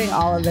 I'm doing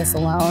all of this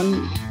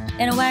alone.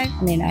 In a way,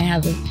 I mean, I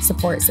have a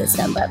support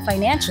system, but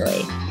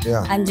financially,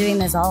 I'm doing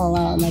this all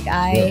alone. Like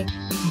I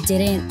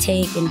didn't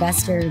take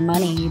investor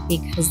money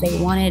because they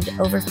wanted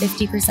over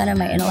 50% of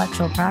my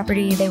intellectual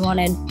property. They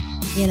wanted,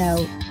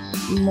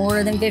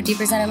 more than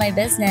 50% of my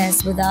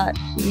business without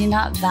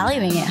not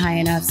valuing it high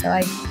enough. So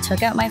I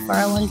took out my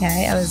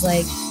 401k. I was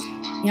like,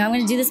 I'm going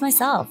to do this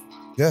myself.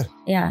 Good.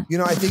 Yeah.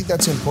 I think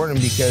that's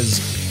important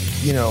because,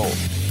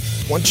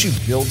 once you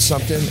build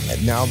something,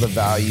 now the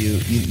value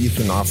you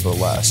can offer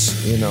less,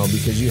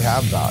 because you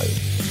have value.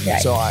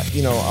 Right. So I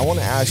want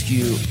to ask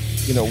you,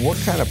 what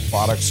kind of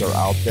products are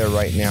out there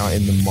right now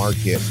in the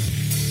market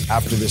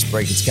after this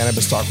break? It's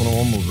Cannabis Talk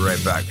 101. We'll be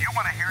right back. You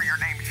want to hear your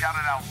name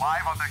shouted out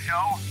live on the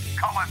show?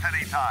 Call us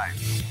anytime.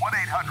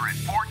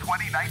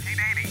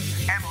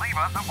 1-800-420-1980 and leave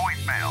us a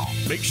voicemail.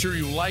 Make sure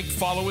you like,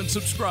 follow, and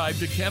subscribe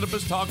to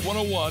Cannabis Talk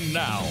 101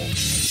 now.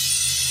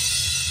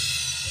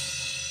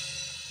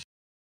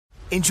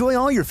 Enjoy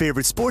all your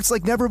favorite sports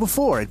like never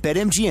before at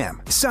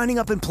BetMGM. Signing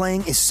up and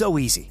playing is so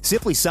easy.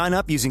 Simply sign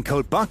up using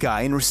code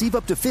Buckeye and receive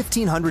up to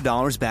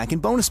 $1,500 back in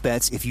bonus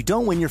bets if you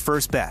don't win your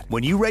first bet.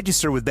 When you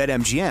register with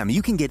BetMGM,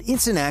 you can get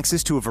instant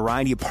access to a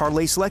variety of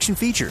parlay selection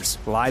features,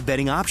 live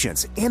betting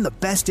options, and the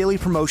best daily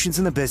promotions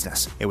in the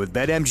business. And with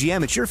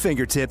BetMGM at your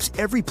fingertips,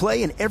 every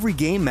play and every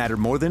game matter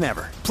more than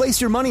ever.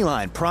 Place your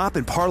moneyline, prop,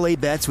 and parlay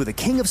bets with the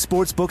king of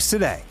sportsbooks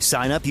today.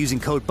 Sign up using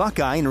code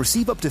Buckeye and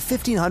receive up to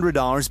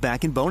 $1,500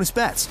 back in bonus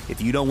bets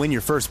if you don't win your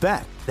first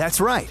bet.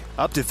 That's right,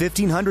 up to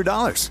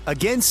 $1,500.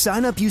 Again,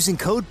 sign up using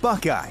code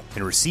Buckeye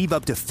and receive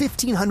up to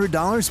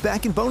 $1,500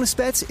 back in bonus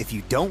bets if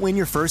you don't win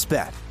your first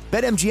bet.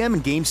 BetMGM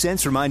and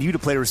GameSense remind you to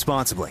play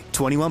responsibly.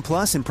 21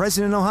 plus and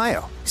present in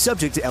Ohio.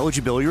 Subject to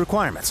eligibility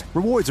requirements.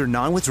 Rewards are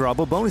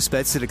non-withdrawable bonus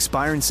bets that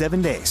expire in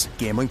 7 days.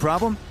 Gambling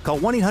problem? Call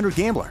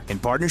 1-800-GAMBLER in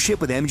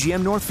partnership with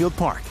MGM Northfield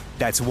Park.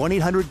 That's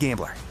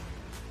 1-800-GAMBLER.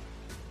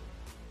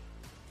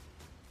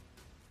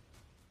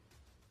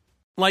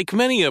 Like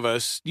many of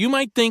us, you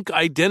might think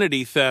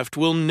identity theft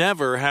will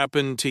never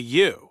happen to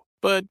you.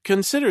 But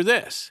consider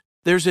this.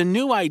 There's a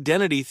new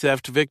identity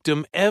theft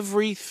victim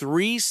every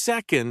 3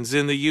 seconds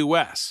in the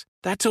U.S.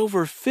 That's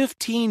over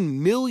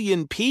 15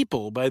 million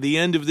people by the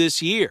end of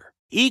this year,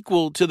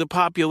 equal to the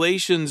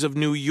populations of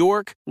New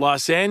York,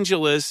 Los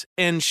Angeles,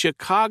 and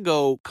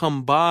Chicago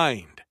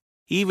combined.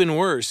 Even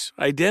worse,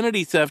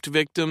 identity theft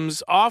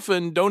victims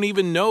often don't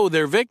even know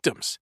they're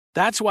victims.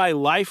 That's why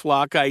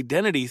LifeLock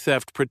Identity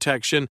Theft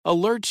Protection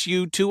alerts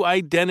you to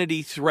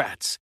identity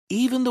threats,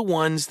 even the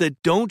ones that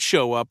don't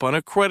show up on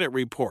a credit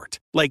report,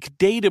 like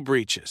data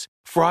breaches,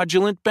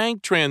 fraudulent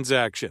bank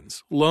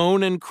transactions,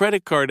 loan and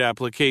credit card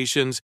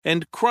applications,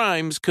 and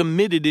crimes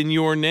committed in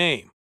your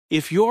name.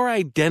 If your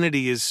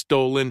identity is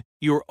stolen,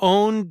 your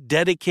own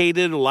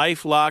dedicated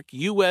LifeLock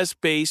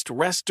U.S.-based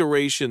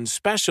restoration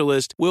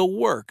specialist will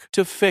work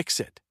to fix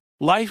it.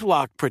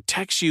 LifeLock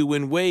protects you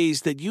in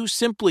ways that you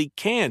simply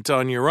can't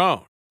on your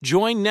own.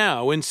 Join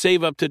now and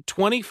save up to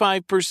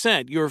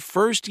 25% your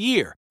first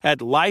year at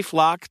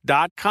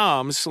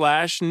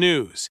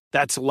LifeLock.com/news.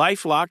 That's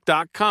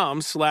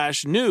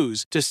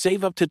LifeLock.com/news to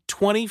save up to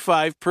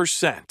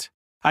 25%.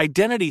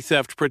 Identity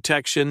theft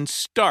protection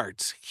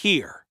starts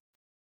here.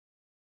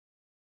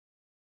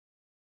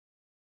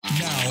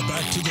 Now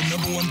back to the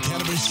 #1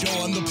 cannabis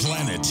show on the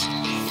planet.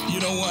 You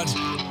know what?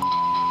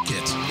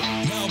 It.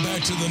 Now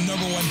back to the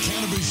 #1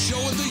 cannabis show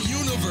in the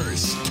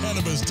universe.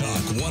 Cannabis Talk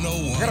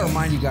 101. I gotta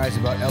remind you guys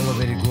about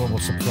Elevated Global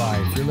Supply.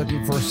 If you're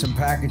looking for some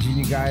packaging,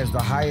 you guys,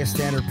 the highest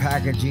standard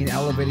packaging,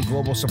 Elevated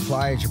Global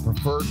Supply is your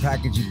preferred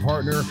packaging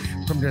partner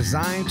from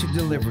design to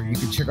delivery. You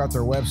can check out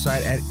their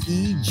website at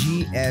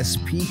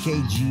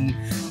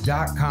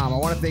egspkg.com. I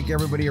want to thank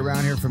everybody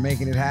around here for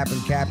making it happen.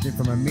 Captain,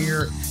 from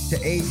Amir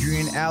to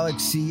Adrian,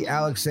 Alex C,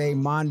 Alex A,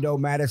 Mondo,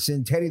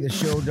 Madison, Teddy the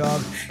Show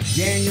Dog,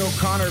 Daniel,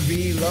 Connor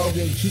B,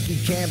 Logan, Kiki,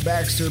 Cam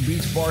Baxter,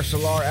 Beach Bar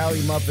Solar,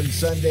 Ali Muffin,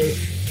 Sunday,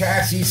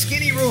 Cassie,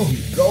 Skinny Ruby,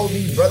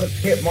 Goldie, Brother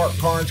Pitt, Mark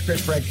Carnes,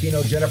 Chris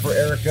Franchino, Jennifer,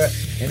 Erica,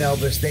 and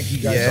Elvis. Thank you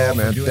guys all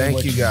for doing Thank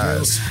what you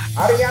guys. do.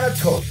 Ari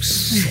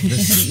Tokes, the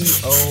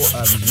CEO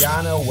of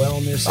YANA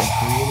Wellness and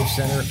Creative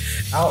Center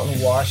out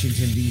in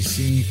Washington,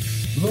 D.C.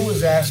 Blue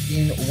is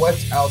asking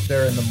what's out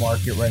there in the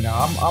market right now.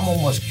 I'm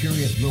almost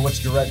curious, Blue,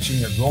 which direction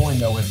you're going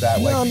though with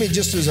that. Well, I mean,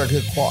 just as a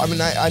good quality. I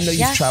mean, I know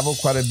you've traveled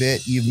quite a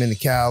bit. You've been to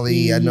Cali.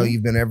 Mm-hmm. Mm-hmm. I know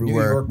you've been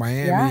everywhere. New York,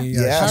 Miami,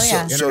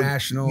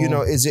 international.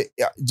 So, is it?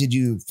 Did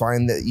you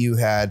find that you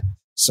had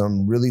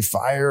some really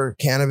fire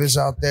cannabis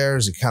out there?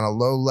 Is it kind of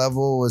low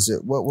level? Is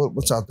it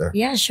what's out there?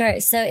 Yeah, sure.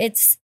 So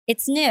it's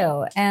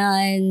new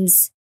and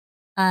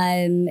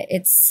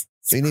it's.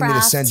 So you need me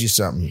to send you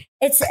something.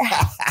 It's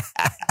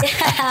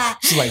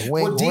like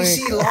wink, DC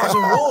wink. laws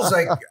and rules.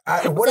 Like,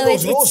 what are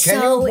those rules? Can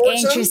so you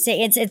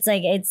interesting.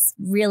 It's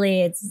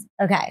really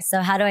okay.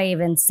 So how do I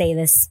even say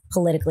this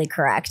politically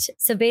correct?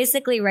 So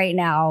basically, right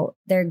now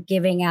they're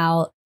giving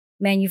out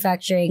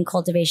manufacturing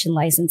cultivation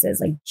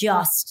licenses like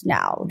just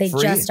now. They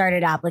just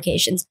started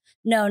applications.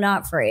 No,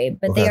 not free,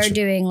 but they are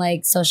doing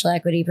like social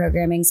equity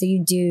programming. So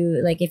you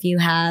do like if you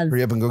have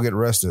hurry up and go get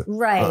arrested.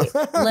 Right.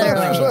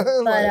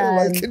 Literally.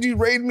 But could you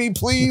raid me,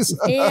 please?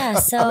 Yeah.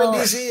 So I'm in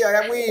DC. I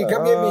got weed.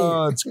 Come get me.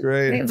 Oh, it's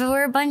great. But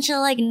we're a bunch of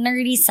like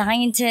nerdy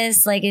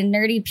scientists, like and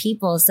nerdy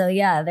people. So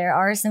yeah, there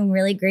are some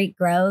really great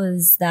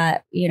grows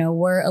that,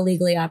 were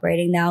illegally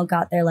operating now,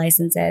 got their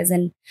licenses,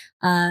 and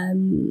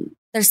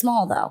they're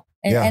small though.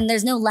 And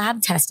there's no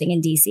lab testing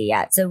in DC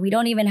yet. So we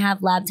don't even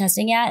have lab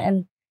testing yet.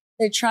 And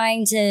they're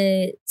trying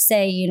to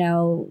say,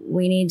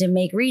 we need to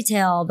make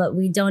retail, but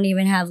we don't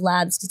even have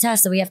labs to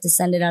test. So we have to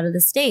send it out of the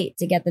state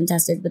to get them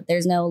tested. But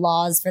there's no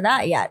laws for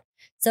that yet.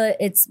 So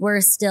we're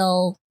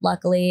still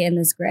luckily in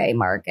this gray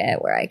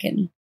market where I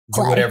can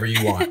do whatever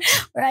you want.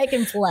 Where I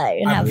can play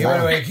and I'm have giving fun.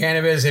 away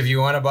cannabis. If you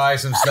want to buy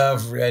some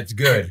stuff, it's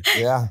good.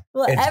 Yeah.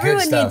 Well, it's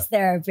everyone good needs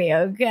therapy,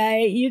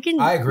 okay? You can.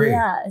 I agree.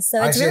 Yeah.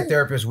 So I it's see a really,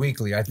 therapist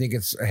weekly. I think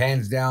it's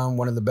hands down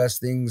one of the best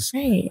things.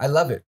 Right. I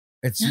love it.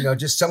 It's,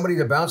 just somebody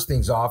to bounce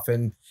things off.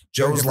 And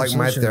Joe's like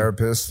my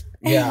therapist.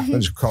 Yeah.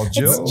 Let's call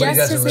Joe. But he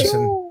doesn't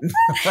listen.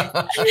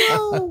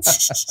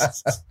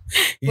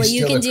 Well,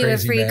 you can do a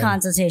free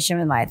consultation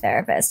with my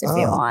therapist if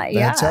you want.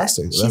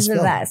 Fantastic. Yeah. She's the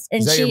best. And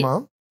is that your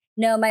mom?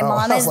 No, my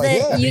mom is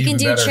you can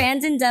do better.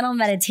 transcendental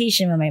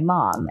meditation with my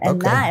mom. And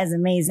that is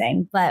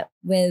amazing. But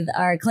with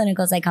our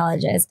clinical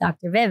psychologist,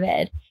 Dr.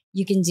 Vivid,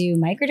 you can do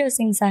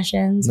microdosing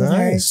sessions with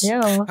her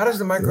too. How does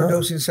the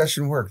microdosing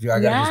session work? I got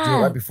to just do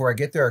it right before I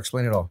get there?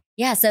 Explain it all.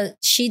 Yeah. So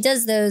she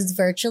does those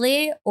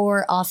virtually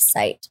or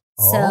offsite.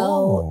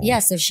 So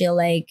so she'll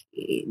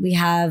we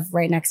have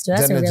right next to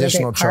us is that a an really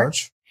additional great park.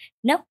 charge?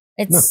 No,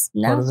 it's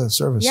part of the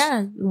service.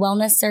 Yeah,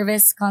 wellness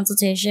service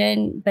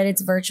consultation, but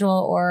it's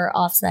virtual or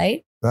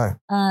offsite. Right.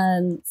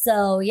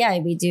 So yeah,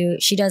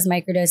 she does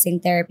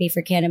microdosing therapy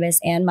for cannabis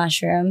and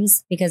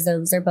mushrooms because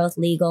those are both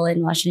legal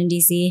in Washington,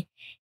 DC.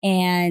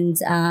 And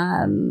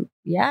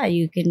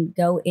you can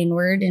go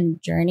inward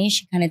and journey.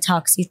 She kind of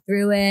talks you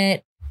through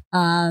it.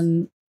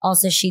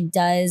 Also, she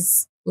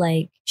does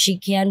she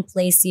can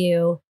place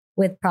you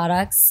with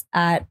products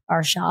at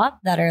our shop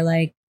that are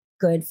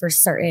good for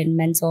certain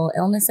mental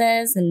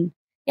illnesses. And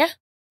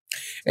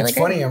It's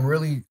funny. I'm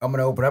going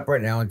to open up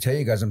right now and tell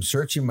you guys, I'm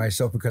searching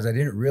myself because I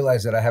didn't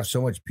realize that I have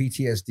so much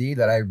PTSD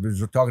that I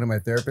was talking to my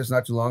therapist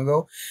not too long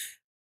ago.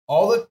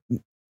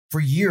 For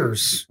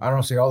years, I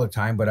don't say all the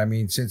time, but I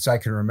mean, since I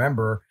can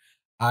remember,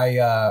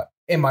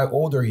 in my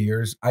older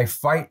years, I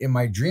fight in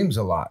my dreams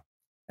a lot.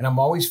 And I'm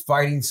always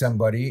fighting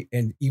somebody.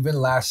 And even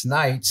last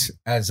night,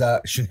 as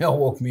Chanel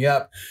woke me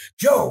up,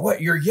 Joe,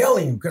 what, you're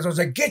yelling? Because I was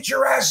like, get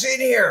your ass in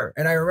here.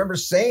 And I remember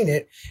saying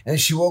it. And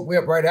she woke me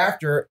up right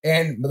after.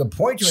 And the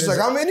point to it is, she's like,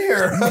 I'm in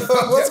here.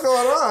 What's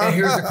going on? And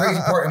here's the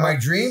crazy part. In my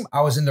dream, I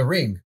was in the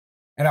ring.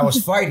 And I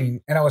was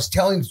fighting and I was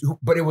telling,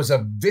 but it was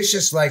a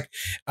vicious, like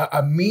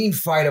a mean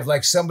fight of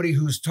like somebody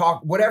who's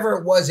whatever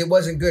it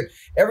wasn't good.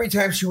 Every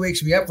time she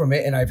wakes me up from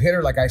it and I've hit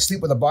her, like I sleep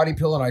with a body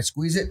pillow and I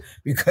squeeze it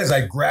because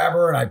I grab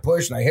her and I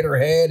push and I hit her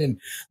head. And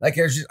like,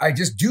 I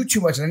just do too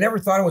much. And I never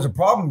thought it was a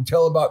problem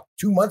until about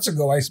 2 months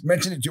ago. I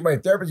mentioned it to my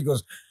therapist. He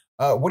goes,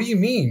 what do you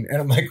mean?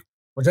 And I'm like,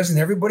 well, doesn't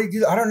everybody do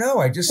that? I don't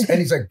know. And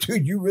he's like,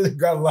 dude, you really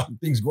got a lot of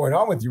things going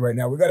on with you right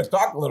now. We got to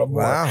talk a little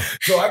more. Wow.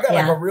 So I got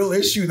like a real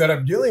issue that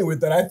I'm dealing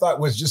with that I thought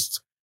was just,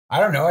 I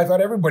don't know. I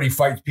thought everybody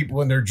fights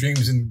people in their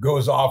dreams and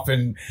goes off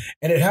and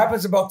it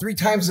happens about 3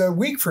 times a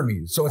week for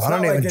me. So it's I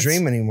don't even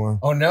dream anymore.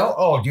 Oh no?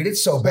 Oh, dude,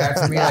 it's so bad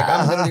for me. Like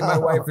I'm literally, my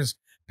wife is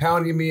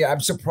pounding me. I'm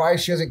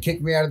surprised she hasn't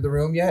kicked me out of the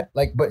room yet.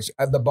 Like, but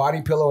the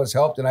body pillow has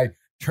helped and I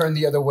turned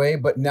the other way,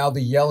 but now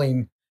the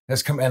yelling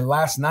has come. And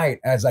last night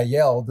as I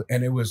yelled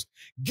and it was,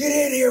 get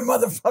in here,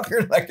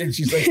 motherfucker. Like, and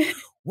she's like,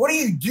 what are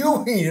you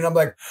doing? And I'm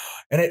like,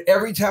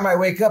 every time I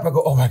wake up, I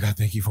go, oh my God,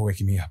 thank you for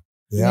waking me up.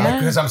 Yeah,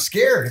 because I'm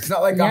scared. It's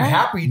not like I'm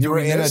happy doing You were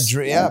in this.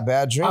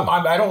 bad dream.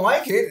 I don't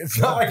like it. It's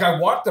not like I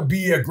want to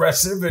be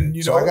aggressive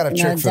and so I got a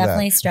trick for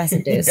definitely that. stress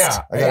induced.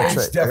 I got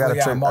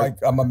a trick.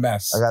 I'm a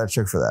mess. I got a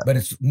trick for that. But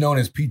it's known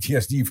as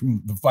PTSD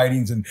from the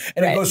fightings and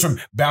it goes from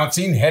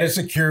bouncing, head of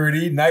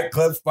security,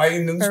 nightclubs,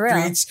 fighting in the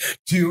streets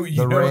to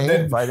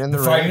fighting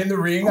in the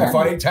ring. I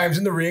fought 8 times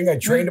in the ring. I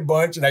trained a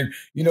bunch and I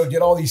did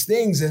all these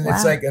things and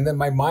it's like, and then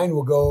my mind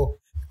will go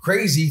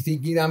crazy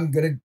thinking I'm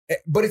gonna.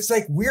 But it's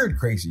like weird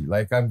crazy.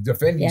 Like I'm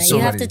defending somebody.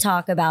 You have to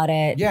talk about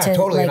it. Yeah,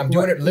 totally. Like, and I'm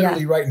doing it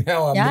literally right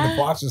now. I'm in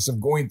the process of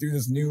going through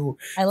this new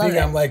I love thing.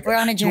 it. I'm like, we're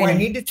on a journey. Do I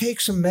need to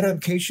take some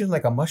medication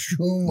like a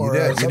mushroom or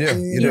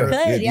something? You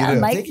could. Yeah,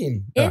 Mike,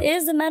 it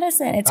is a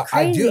medicine. It's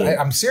crazy. I do.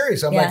 I'm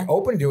serious. I'm like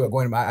open to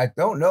it. I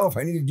don't know if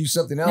I need to do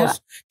something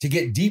else to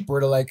get deeper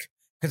to like,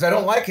 because I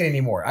don't like it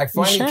anymore. I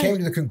finally came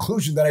to the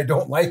conclusion that I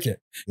don't like it.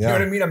 You know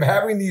what I mean? I'm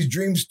having these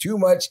dreams too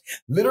much,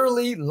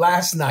 literally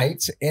last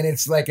night. And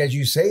it's like, as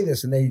you say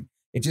this, and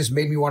it just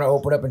made me want to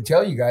open up and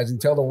tell you guys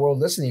and tell the world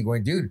listening,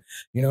 going, dude,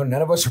 none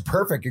of us are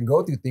perfect and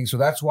go through things. So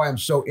that's why I'm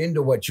so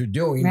into what you're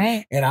doing.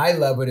 Right. And I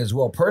love it as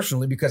well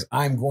personally because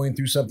I'm going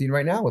through something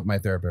right now with my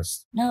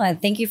therapist. No,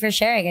 and thank you for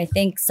sharing. I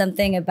think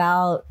something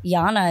about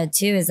YANA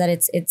too is that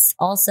it's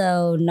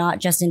also not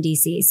just in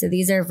DC. So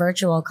these are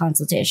virtual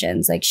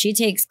consultations. Like she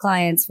takes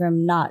clients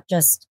from not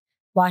just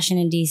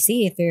Washington,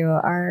 DC through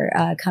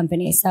our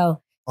company.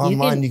 So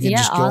online, you can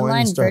just go in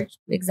and start.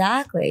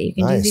 Exactly. You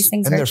can do these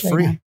things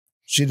virtually. And they're free.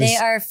 They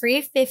are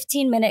free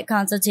 15-minute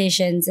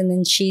consultations. And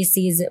then she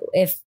sees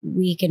if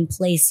we can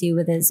place you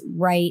with his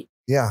right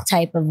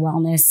type of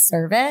wellness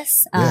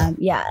service. And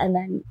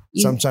then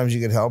sometimes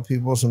you can help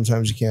people.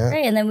 Sometimes you can't.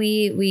 Right. And then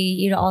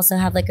we also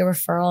have like a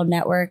referral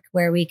network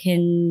where we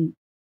can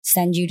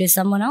send you to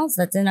someone else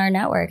that's in our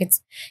network.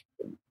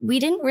 We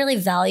didn't really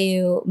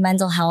value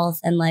mental health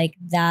and like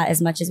that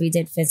as much as we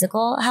did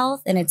physical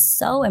health. And it's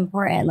so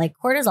important. Like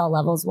cortisol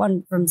levels,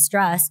 one from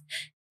stress,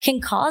 can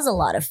cause a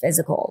lot of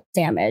physical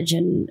damage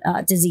and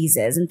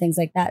diseases and things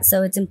like that.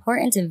 So it's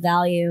important to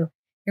value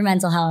your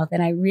mental health.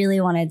 And I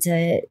really wanted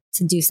to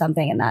do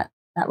something in that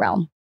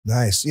realm.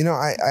 Nice.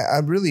 I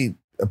really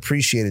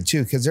appreciate it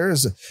too, because there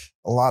is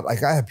a lot,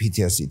 like I have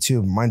PTSD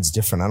too. Mine's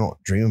different. I don't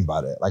dream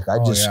about it. Like I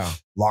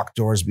lock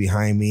doors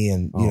behind me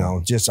and,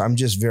 I'm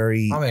just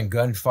very. I'm in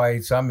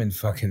gunfights. I'm in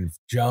fucking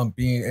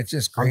jumping. It's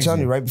just crazy. I'm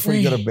telling you, right before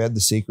you go to bed,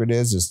 the secret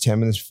is 10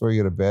 minutes before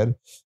you go to bed,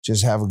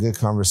 just have a good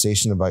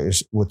conversation about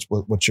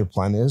what your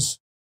plan is,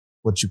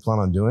 what you plan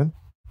on doing.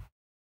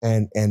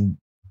 And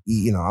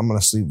I'm going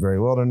to sleep very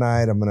well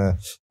tonight. I'm going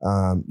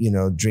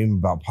to, dream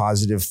about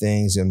positive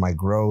things and my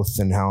growth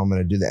and how I'm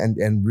going to do that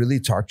and really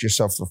talk to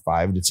yourself for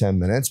 5 to 10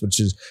 minutes, which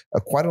is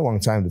quite a long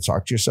time to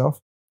talk to yourself.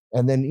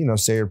 And then,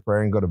 say your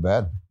prayer and go to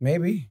bed.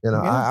 Maybe.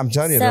 I'm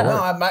telling you.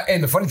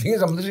 And the funny thing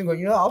is I'm listening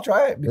going, I'll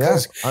try it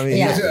because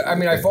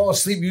I fall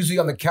asleep usually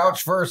on the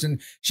couch first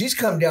and she's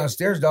come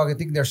downstairs, dog, and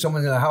thinking there's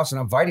someone in the house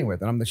and I'm fighting with.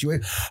 And I'm like,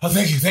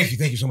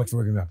 thank you so much for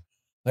waking me up.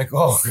 Like,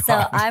 oh,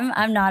 God. So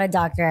I'm not a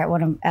doctor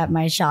at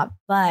my shop,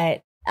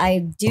 but I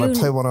do. I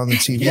play one on the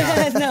TV. No,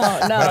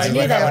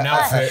 neither.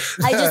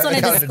 I just want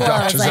to disclose.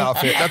 Doctor's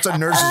outfit. That's a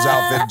nurse's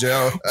outfit,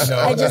 Joe.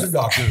 No, that's a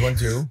doctor's one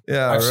too.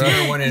 Yeah, I've seen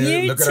her one in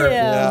it. Look at our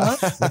IG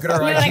page. You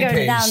want to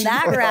go down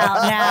that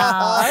route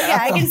now? Okay,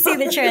 I can see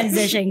the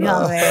transition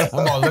coming.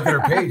 I'm all look at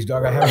her page,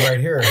 dog. I have it right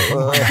here.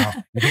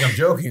 You think I'm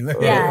joking?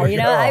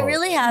 I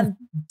really have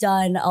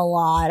done a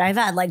lot. I've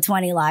had like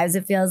 20 lives.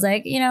 It feels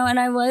like, and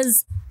I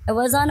was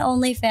on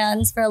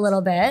OnlyFans for a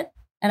little bit.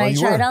 And I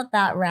tried out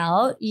that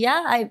route.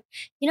 Yeah. I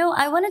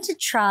wanted to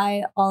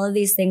try all of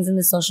these things in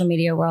the social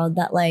media world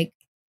that like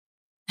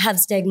have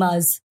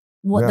stigmas.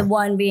 The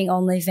one being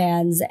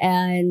OnlyFans.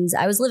 And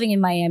I was living in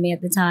Miami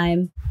at the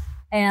time.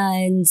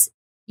 And,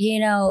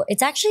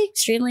 it's actually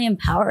extremely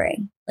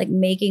empowering, like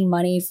making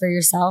money for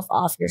yourself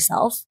off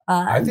yourself.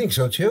 I think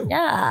so too.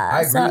 Yeah.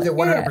 I agree with it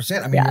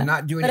 100%. I mean, you're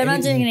not doing it. But I'm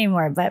not doing it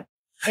anymore. But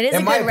it is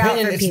in a my good route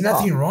opinion, for it's people.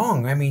 nothing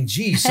wrong. I mean,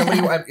 geez,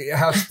 somebody,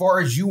 as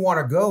far as you want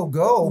to go.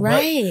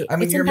 Right. But, I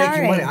mean, it's you're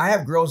empowering. making money. I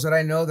have girls that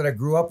I know that I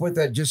grew up with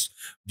that just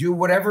do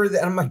whatever. And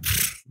I'm like,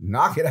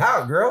 knock it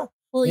out, girl.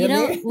 Well,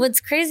 what's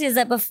crazy is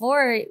that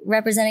before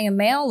representing a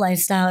male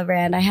lifestyle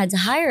brand, I had to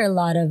hire a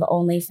lot of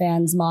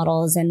OnlyFans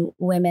models and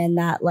women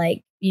that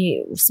like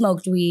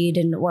smoked weed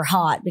and were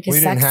hot because we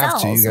sex didn't have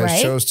sells, to. You guys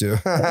right? chose to.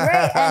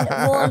 Right. And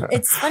well,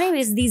 it's funny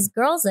because these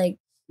girls, like,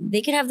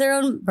 they could have their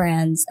own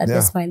brands at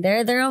this point.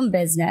 They're their own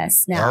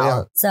business now. Oh,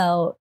 yeah.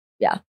 So,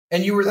 yeah.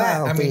 And you were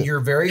that. I mean,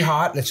 you're very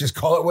hot. Let's just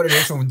call it what it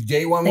is. From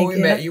day one when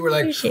we met, you were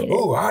like,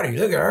 "Oh, howdy,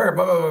 look at her,"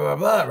 blah blah blah blah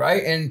blah.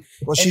 Right? And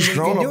she's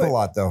grown up a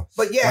lot though.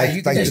 But yeah, like,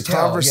 you can just the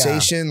tell,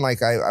 conversation. Yeah.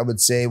 Like I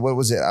would say, what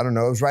was it? I don't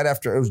know. It was right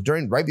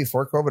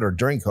before COVID or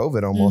during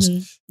COVID almost,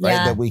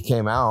 right? That we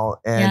came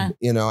out, and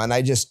and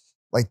I just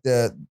like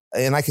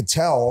and I could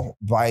tell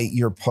by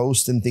your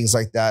post and things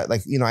like that.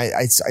 Like,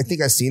 I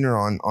think I seen her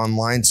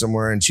online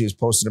somewhere and she was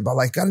posting about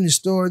like, got a new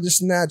store,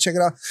 this and that, check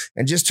it out.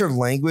 And just her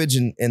language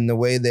and the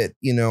way that,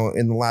 in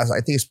the last,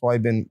 I think it's probably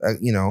been,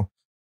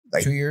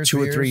 like 2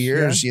 or 3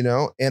 years,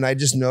 and I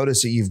just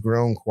noticed that you've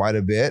grown quite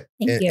a bit.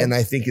 And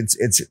I think it's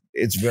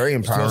very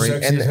empowering.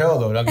 Still sexy as hell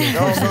though. That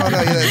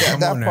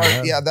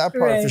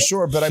part for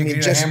sure. But I mean,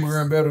 just a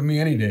hamburger in bed with me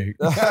any day.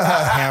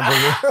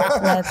 Hamburger.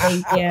 No,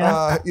 thank you.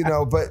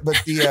 But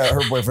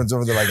her boyfriend's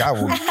over there like, I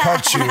will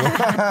cut you.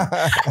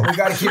 We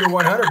got to keep it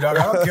 100, dog.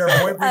 I don't care.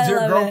 Boyfriends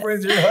here,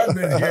 girlfriends here,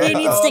 husbands here. He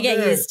needs to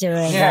get used to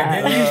it.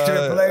 Yeah, get used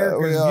to it, player.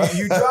 Because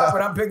you drop it,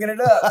 I'm picking it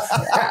up.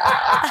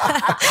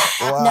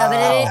 Wow. No,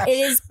 but it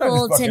is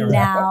cool to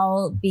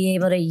now be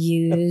able to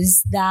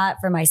use that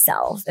for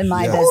myself in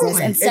my business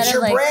instead it's your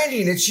of like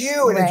branding. It's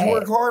you, and if you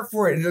work hard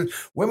for it. And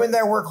women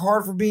that work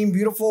hard for being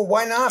beautiful,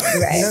 why not?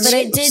 Right. But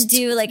I did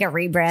do like a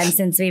rebrand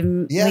since we've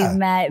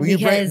met. Well,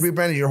 because you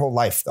rebranded your whole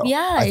life though.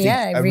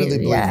 I really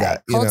believe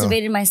that.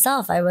 Cultivated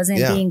myself. I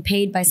wasn't being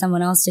paid by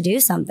someone else to do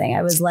something.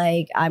 I was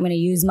like, I'm going to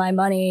use my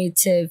money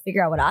to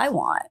figure out what I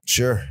want.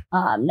 Sure.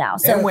 Now,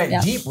 so and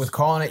went deep with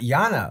calling it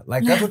YANA.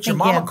 Like that's what your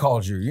mama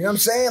called you. You know what I'm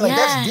saying? Like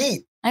that's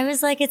deep. I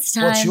was like, it's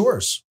time. What's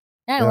yours?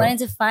 Yeah, I wanted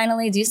to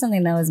finally do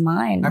something that was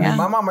mine. I mean,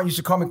 my mama used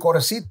to call me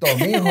corazoncito,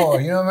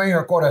 mijo. You know what I mean?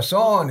 Or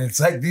corazón. It's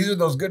like, these are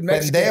those good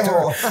Mexican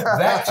terms.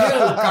 That too,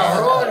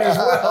 cabrón as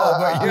well.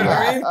 But you know what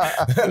I mean?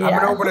 I'm going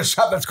to open a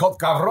shop that's called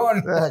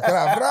Cabron.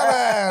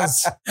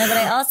 Cabrones. No, but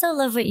I also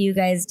love what you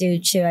guys do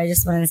too. I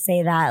just wanted to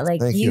say that.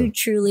 Like, you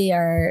truly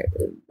are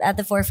at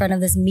the forefront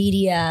of this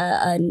media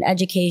and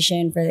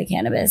education for the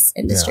cannabis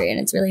industry. And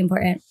it's really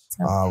important.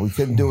 So. We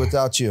couldn't do it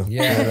without you.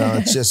 Yeah.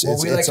 It's just,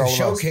 we like to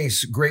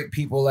showcase great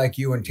people like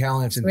you and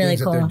talents and things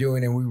that they're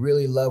doing. And we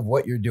really love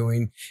what you're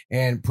doing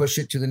and push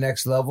it to the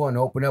next level and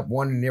open up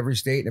one in every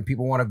state. And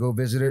people want to go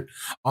visit it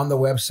on the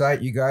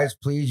website. You guys,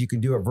 please, you can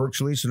do it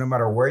virtually. So no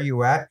matter where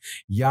you at,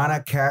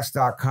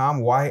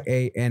 yanacast.com,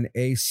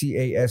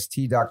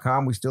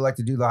 YANACAST.com. We still like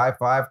to do the high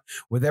five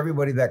with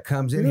everybody that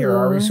comes in here,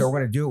 Ari. So we're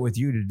going to do it with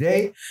you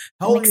today.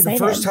 How old were you the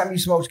first time you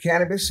smoked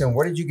cannabis and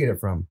where did you get it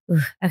from?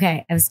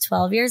 Okay. I was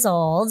 12 years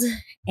old.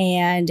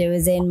 And it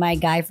was in my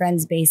guy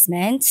friend's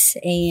basement,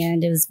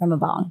 and it was from a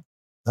bong.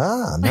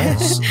 Ah,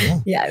 nice.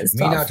 Yeah, it was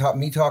 12.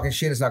 Me talking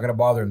shit is not going to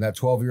bother him. That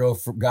 12-year-old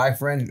guy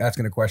friend, that's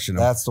going to question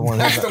him. That's the one.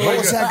 That's the one. What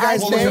was that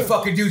guy's name? What was the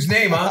fucking dude's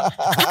name, huh?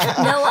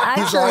 No,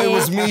 actually, it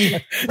was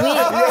me.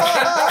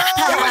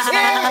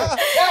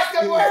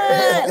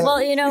 Well,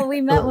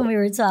 we met when we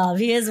were 12.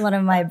 He is one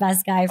of my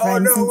best guy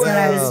friends since when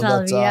I was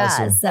 12.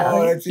 Awesome.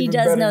 So he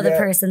does know the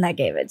person that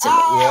gave it to me.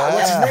 Yeah.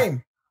 What's his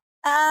name?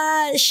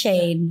 Shane.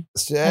 Shane. I'm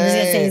just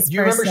gonna say his Do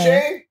you first remember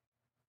name. Shane?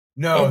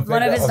 No. It's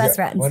one of his best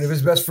friends. One of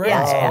his best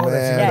friends. Yeah. Oh,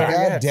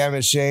 man. God damn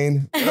it,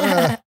 Shane.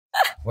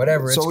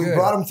 Whatever. It's so we good.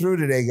 brought him through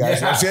today, guys.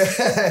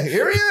 Yeah.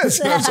 Here he is.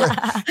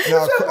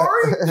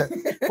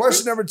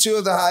 Question number 2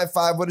 of the high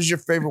five. What is your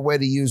favorite way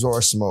to use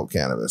or smoke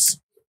cannabis?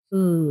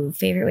 Ooh,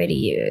 favorite way to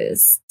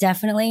use.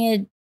 Definitely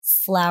a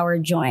flower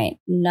joint.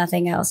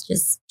 Nothing else.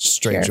 Just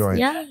straight joint.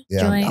 Yeah.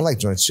 Joint. I like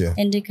joints too.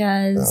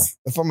 Indicas.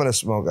 If I'm going to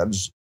smoke, I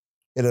just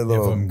hit a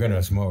little. If I'm going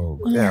to smoke.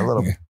 Yeah, a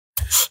little.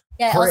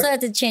 Yeah, I also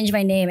had to change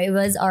my name. It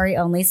was Ari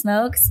Only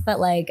Smokes, but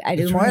like I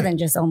do more than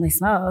just only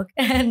smoke.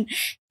 And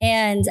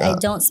I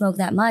don't smoke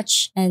that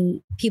much.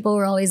 And people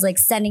were always like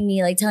sending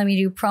me, like telling me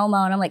to do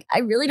promo. And I'm like, I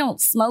really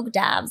don't smoke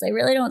dabs. I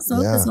really don't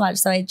smoke this much.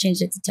 So I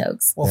changed it to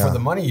Tokes. Well, for the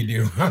money you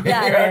do.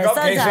 Yeah,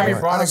 okay, send me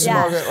product.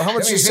 How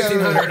much you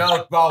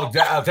 $1,500?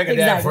 I'll take a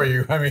dab for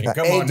you. I mean,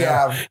 come on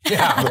now.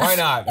 Yeah, why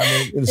not?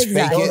 I mean,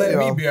 don't let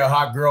me be a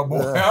hot girl boy.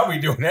 I'll be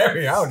doing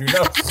everything. I don't do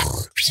nothing.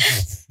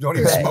 Don't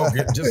even smoke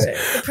it. Just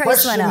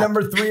question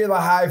number 3 of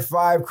the high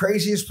five.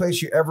 Craziest place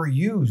you ever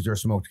used or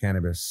smoked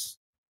cannabis?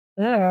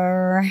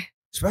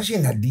 Especially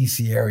in that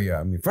DC area.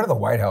 I mean, in front of the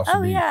White House.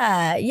 Oh,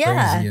 yeah.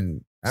 Yeah. Crazy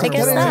and I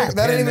guess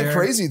that ain't even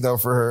crazy though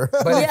for her.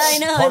 But yeah, I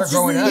know. Part of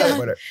growing up.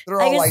 But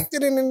they're all like,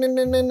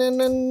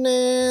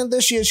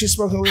 this year she's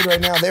smoking weed right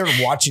now. They were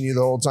watching you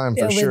the whole time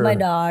for sure. With my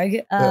dog.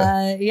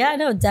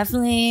 No,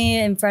 definitely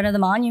in front of the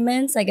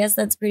monuments. I guess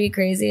that's pretty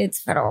crazy.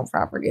 It's federal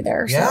property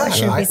there. So I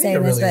shouldn't be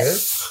saying this, but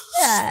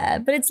yeah,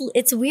 but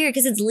it's weird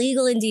because it's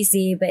legal in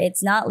DC, but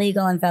it's not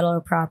legal on federal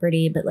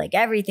property. But like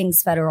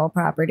everything's federal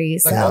property.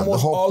 So like almost the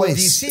whole all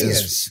place of DC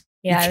is.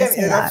 Yeah,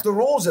 that's the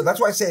rules.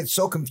 That's why I say it's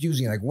so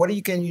confusing. Like, what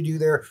can you do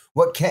there?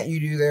 What can't you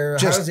do there?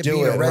 Just how does it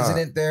be a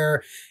resident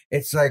there?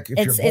 It's like if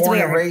you're born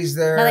and raised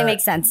there. Nothing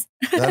makes sense.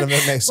 None of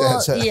it makes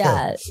sense.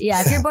 Yeah.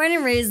 If you're born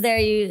and raised there,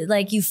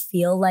 you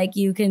feel like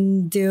you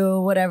can do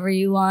whatever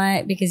you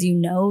want because you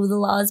know the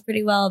laws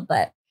pretty well,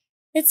 but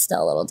it's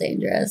still a little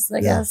dangerous,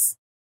 I guess.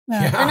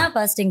 They're not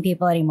busting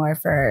people anymore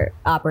for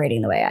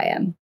operating the way I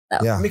am.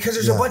 Yeah, because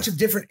there's a bunch of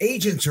different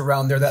agents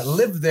around there that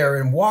live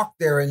there and walk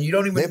there, and you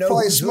don't even know. They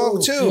probably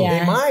smoke too. Yeah.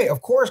 They might,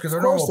 of course, because they're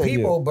normal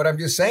people. But I'm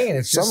just saying,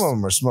 it's just some of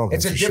them are smoking.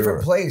 It's a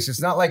different place. It's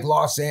not like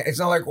Los Angeles. It's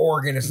not like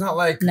Oregon. It's not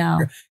like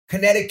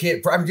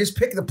Connecticut. I'm just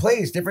picking the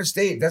place, different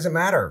state. Doesn't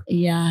matter.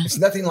 Yeah, it's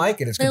nothing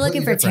like it. It's they're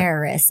looking for different.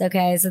 Terrorists.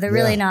 Okay, so they're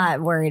really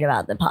not worried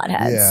about the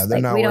potheads. Yeah,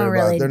 they're not worried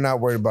about. They're not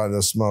worried about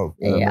the smoke.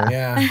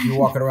 Yeah, you're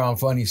walking around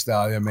funny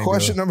style. Yeah, maybe.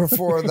 Question number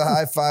 4 of the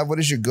high five: what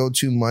is your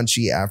go-to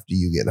munchie after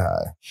you get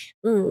high?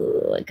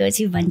 Ooh,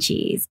 go-to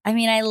munchies. I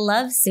mean, I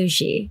love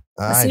sushi.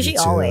 Sushi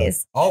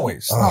always.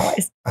 Always.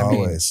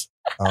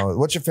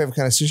 What's your favorite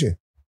kind of sushi?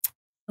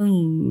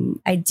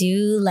 I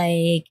do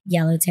like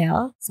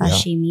yellowtail,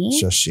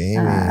 sashimi. Sashimi.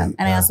 And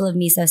I also love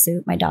miso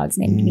soup. My dog's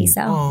named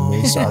Miso.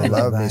 Miso. I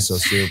love miso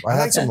soup. I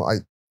had some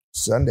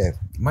Sunday.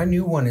 My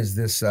new one is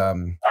this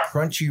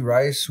crunchy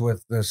rice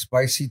with the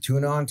spicy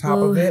tuna on top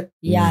of it.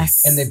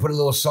 Yes. And they put a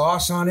little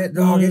sauce on it.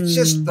 Dog, it's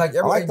just like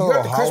I like the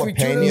little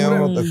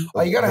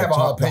jalapeno. You got to have a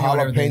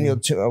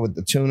jalapeno with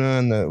the tuna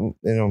and the,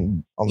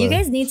 you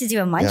guys need to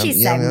do a munchie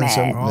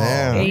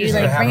segment. You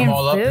like have them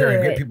all up here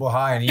and get people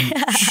high and eat.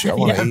 I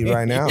want to eat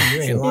right now.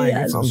 You ain't lying.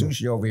 Get some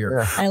sushi over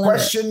here.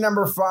 Question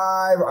number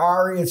 5,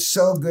 Ari. It's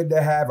so good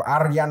to have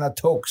Ari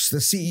Tokes, the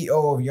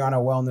CEO of YANA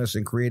Wellness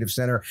and Creative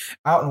Center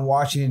out in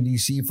Washington,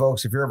 D.C.,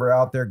 folks. If you're ever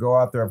out there, go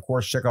out there. Of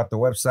course, check out the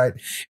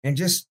website and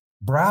just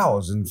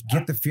browse and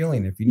get the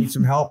feeling. If you need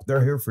some help,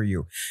 they're here for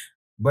you.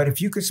 But if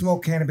you could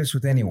smoke cannabis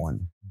with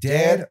anyone,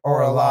 dead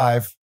or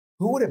alive,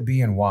 who would it be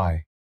and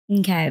why?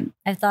 Okay.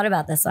 I've thought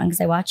about this one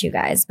because I watch you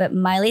guys, but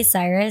Miley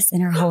Cyrus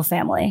and her whole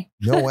family.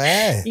 No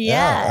way.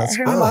 I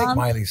like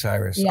Miley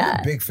Cyrus. I'm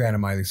a big fan of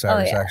Miley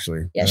Cyrus,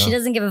 actually. Yeah, she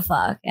doesn't give a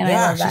fuck. And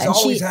I love that. She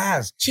always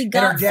has. She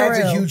got and her dad's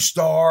through. a huge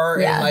star.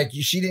 And like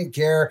she didn't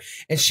care.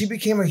 And she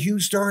became a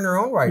huge star in her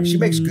own right. She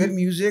makes good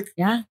music.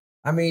 Yeah.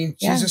 I mean,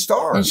 she's a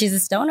star. And she's a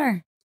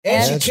stoner.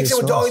 And she kicks it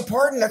with Dolly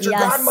Parton. That's her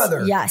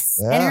godmother. Yes.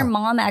 Yeah. And her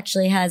mom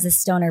actually has a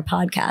stoner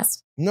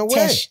podcast. No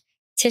way.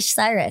 Tish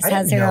Cyrus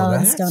has her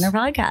own stoner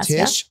podcast.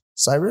 Tish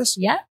Cyrus?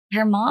 Yeah.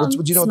 Her mom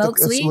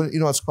smokes weed. You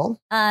know what it's called?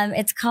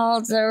 It's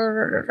called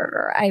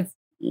I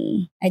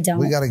don't.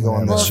 We got to go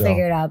on this show. We'll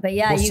figure it out. But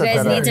yeah, you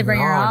guys need to bring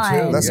her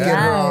on. Let's get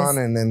her on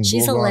and then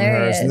she's we'll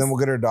hilarious. And then we'll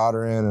get her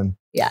daughter in. And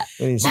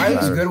Miley's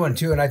a good one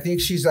too. And I think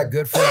she's like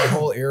good for the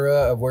whole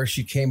era of where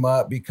she came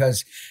up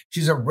because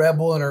she's a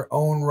rebel in her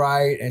own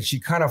right. And she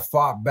kind of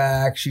fought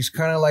back. She's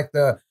kind of like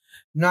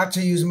not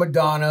to use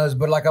Madonna's,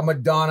 but like a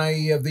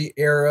Madonna of the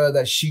era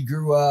that she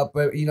grew up,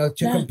 but to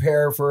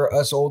compare for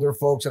us older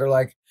folks that are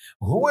like,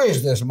 who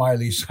is this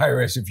Miley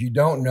Cyrus? If you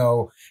don't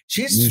know,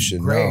 she's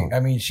great. Know. I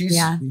mean,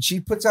 she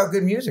puts out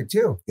good music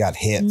too. Got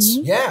hits.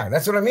 Mm-hmm. Yeah,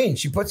 that's what I mean.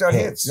 She puts out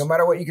hits. No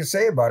matter what you can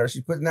say about her,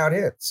 she's putting out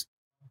hits.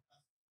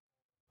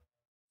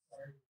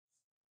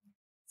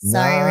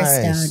 Sorry, we're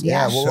stoned.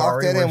 Yeah, we'll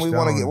lock that in. We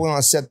want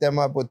to set them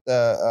up with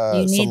the.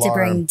 You need to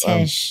bring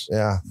Tish.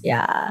 Yeah.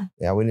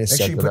 We need to set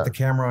Make sure you put the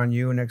camera on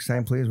you next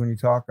time, please, when you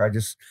talk. I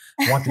just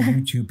want the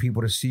YouTube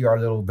people to see our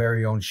little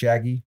very own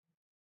Shaggy.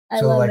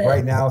 So like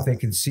right now, if they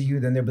can see you,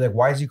 then they'll be like,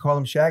 "Why does he call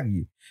him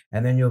Shaggy?"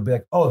 And then you'll be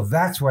like, "Oh,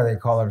 that's why they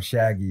call him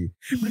Shaggy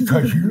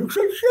because he looks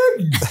like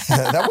Shaggy."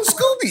 That was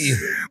Scooby.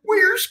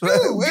 Where's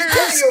Scoob? Where's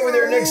Teddy over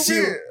there next to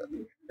you?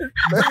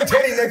 Bring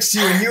Teddy next to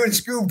you, and you and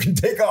Scoob can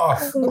take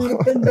off. Oh my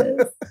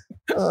goodness.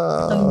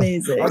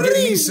 Amazing. I'll get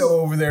Miso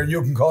over there, and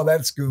you can call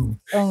that Scoob.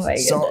 Oh my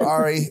goodness. So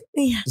Ari,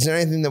 is there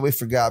anything that we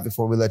forgot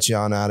before we let you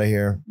on out of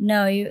here?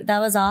 No, that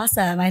was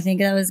awesome. I think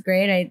that was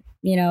great.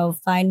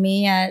 Find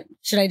me at.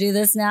 Should I do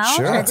this now?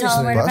 Sure. Should I tell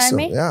them where to find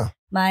me? Yeah.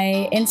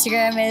 My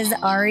Instagram is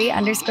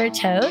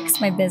Ari_Tokes.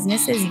 My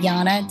business is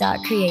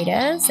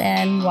YANA.creatives.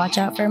 And watch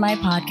out for my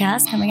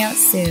podcast coming out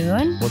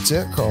soon. What's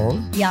it called?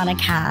 YANA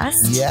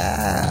Cast.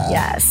 Yeah.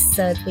 Yes.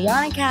 So it's the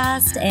YANA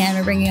Cast. And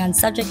we're bringing on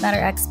subject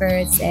matter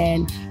experts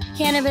in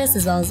cannabis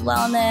as well as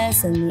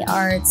wellness and the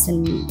arts.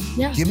 And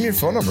give me your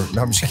phone number.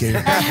 No, I'm just kidding.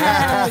 You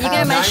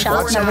get my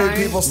shop Watch how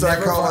many people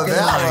start calling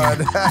that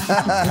one.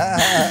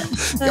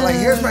 You're like,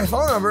 here's my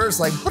phone number. It's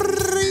like,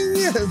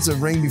 It's a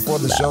ring before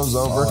the show's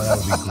over. Oh, that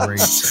would be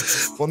great.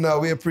 Well, no,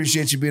 we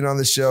appreciate you being on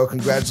the show.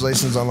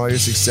 Congratulations on all your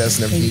success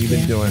and everything you've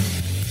been doing.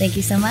 Thank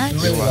you so much. We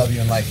really love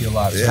you and like you a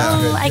lot. Yeah.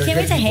 Oh, I can't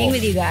wait to hang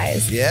with you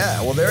guys.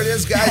 Yeah, well, there it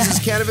is, guys. It's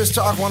Cannabis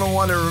Talk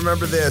 101. And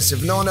remember this,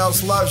 if no one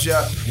else loves you,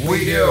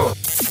 we do.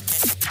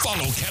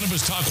 Follow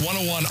Cannabis Talk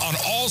 101 on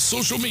all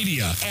social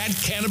media at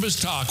Cannabis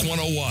Talk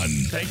 101.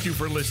 Thank you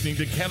for listening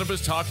to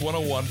Cannabis Talk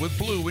 101 with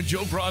Blue and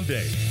Joe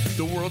Grande,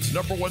 the world's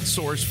 #1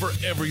 source for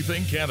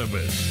everything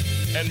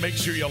cannabis. And make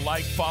sure you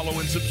like, follow,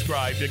 and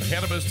subscribe to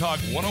Cannabis Talk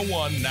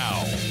 101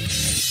 now.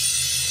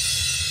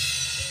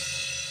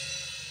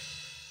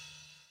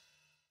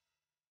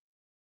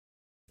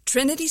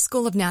 Trinity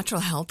School of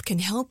Natural Health can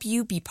help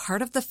you be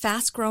part of the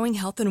fast-growing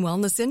health and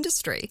wellness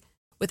industry.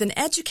 With an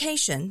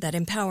education that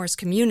empowers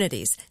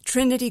communities,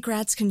 Trinity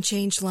grads can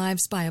change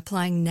lives by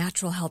applying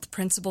natural health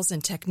principles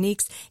and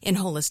techniques in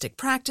holistic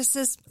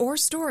practices or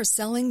stores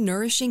selling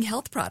nourishing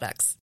health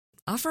products.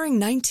 Offering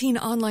 19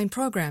 online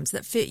programs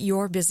that fit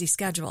your busy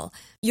schedule,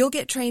 you'll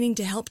get training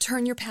to help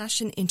turn your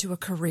passion into a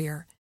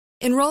career.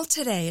 Enroll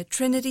today at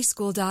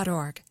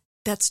trinityschool.org.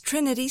 That's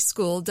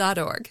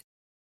trinityschool.org.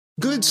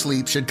 Good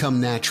sleep should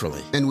come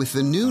naturally, and with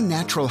the new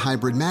Natural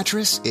Hybrid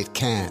mattress, it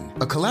can.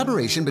 A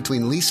collaboration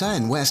between Lisa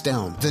and West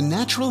Elm, the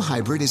Natural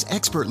Hybrid is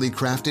expertly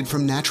crafted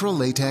from natural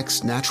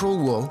latex, natural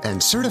wool,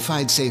 and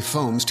certified safe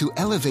foams to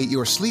elevate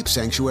your sleep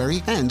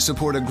sanctuary and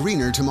support a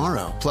greener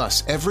tomorrow.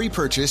 Plus, every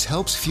purchase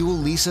helps fuel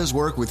Lisa's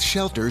work with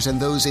shelters and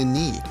those in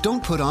need.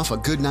 Don't put off a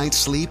good night's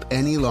sleep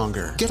any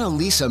longer. Get a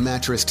Lisa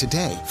mattress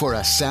today for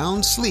a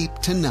sound sleep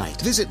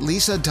tonight. Visit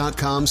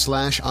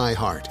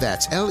lisa.com/iHeart.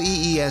 That's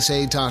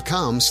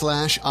LEESA.com/iHeart.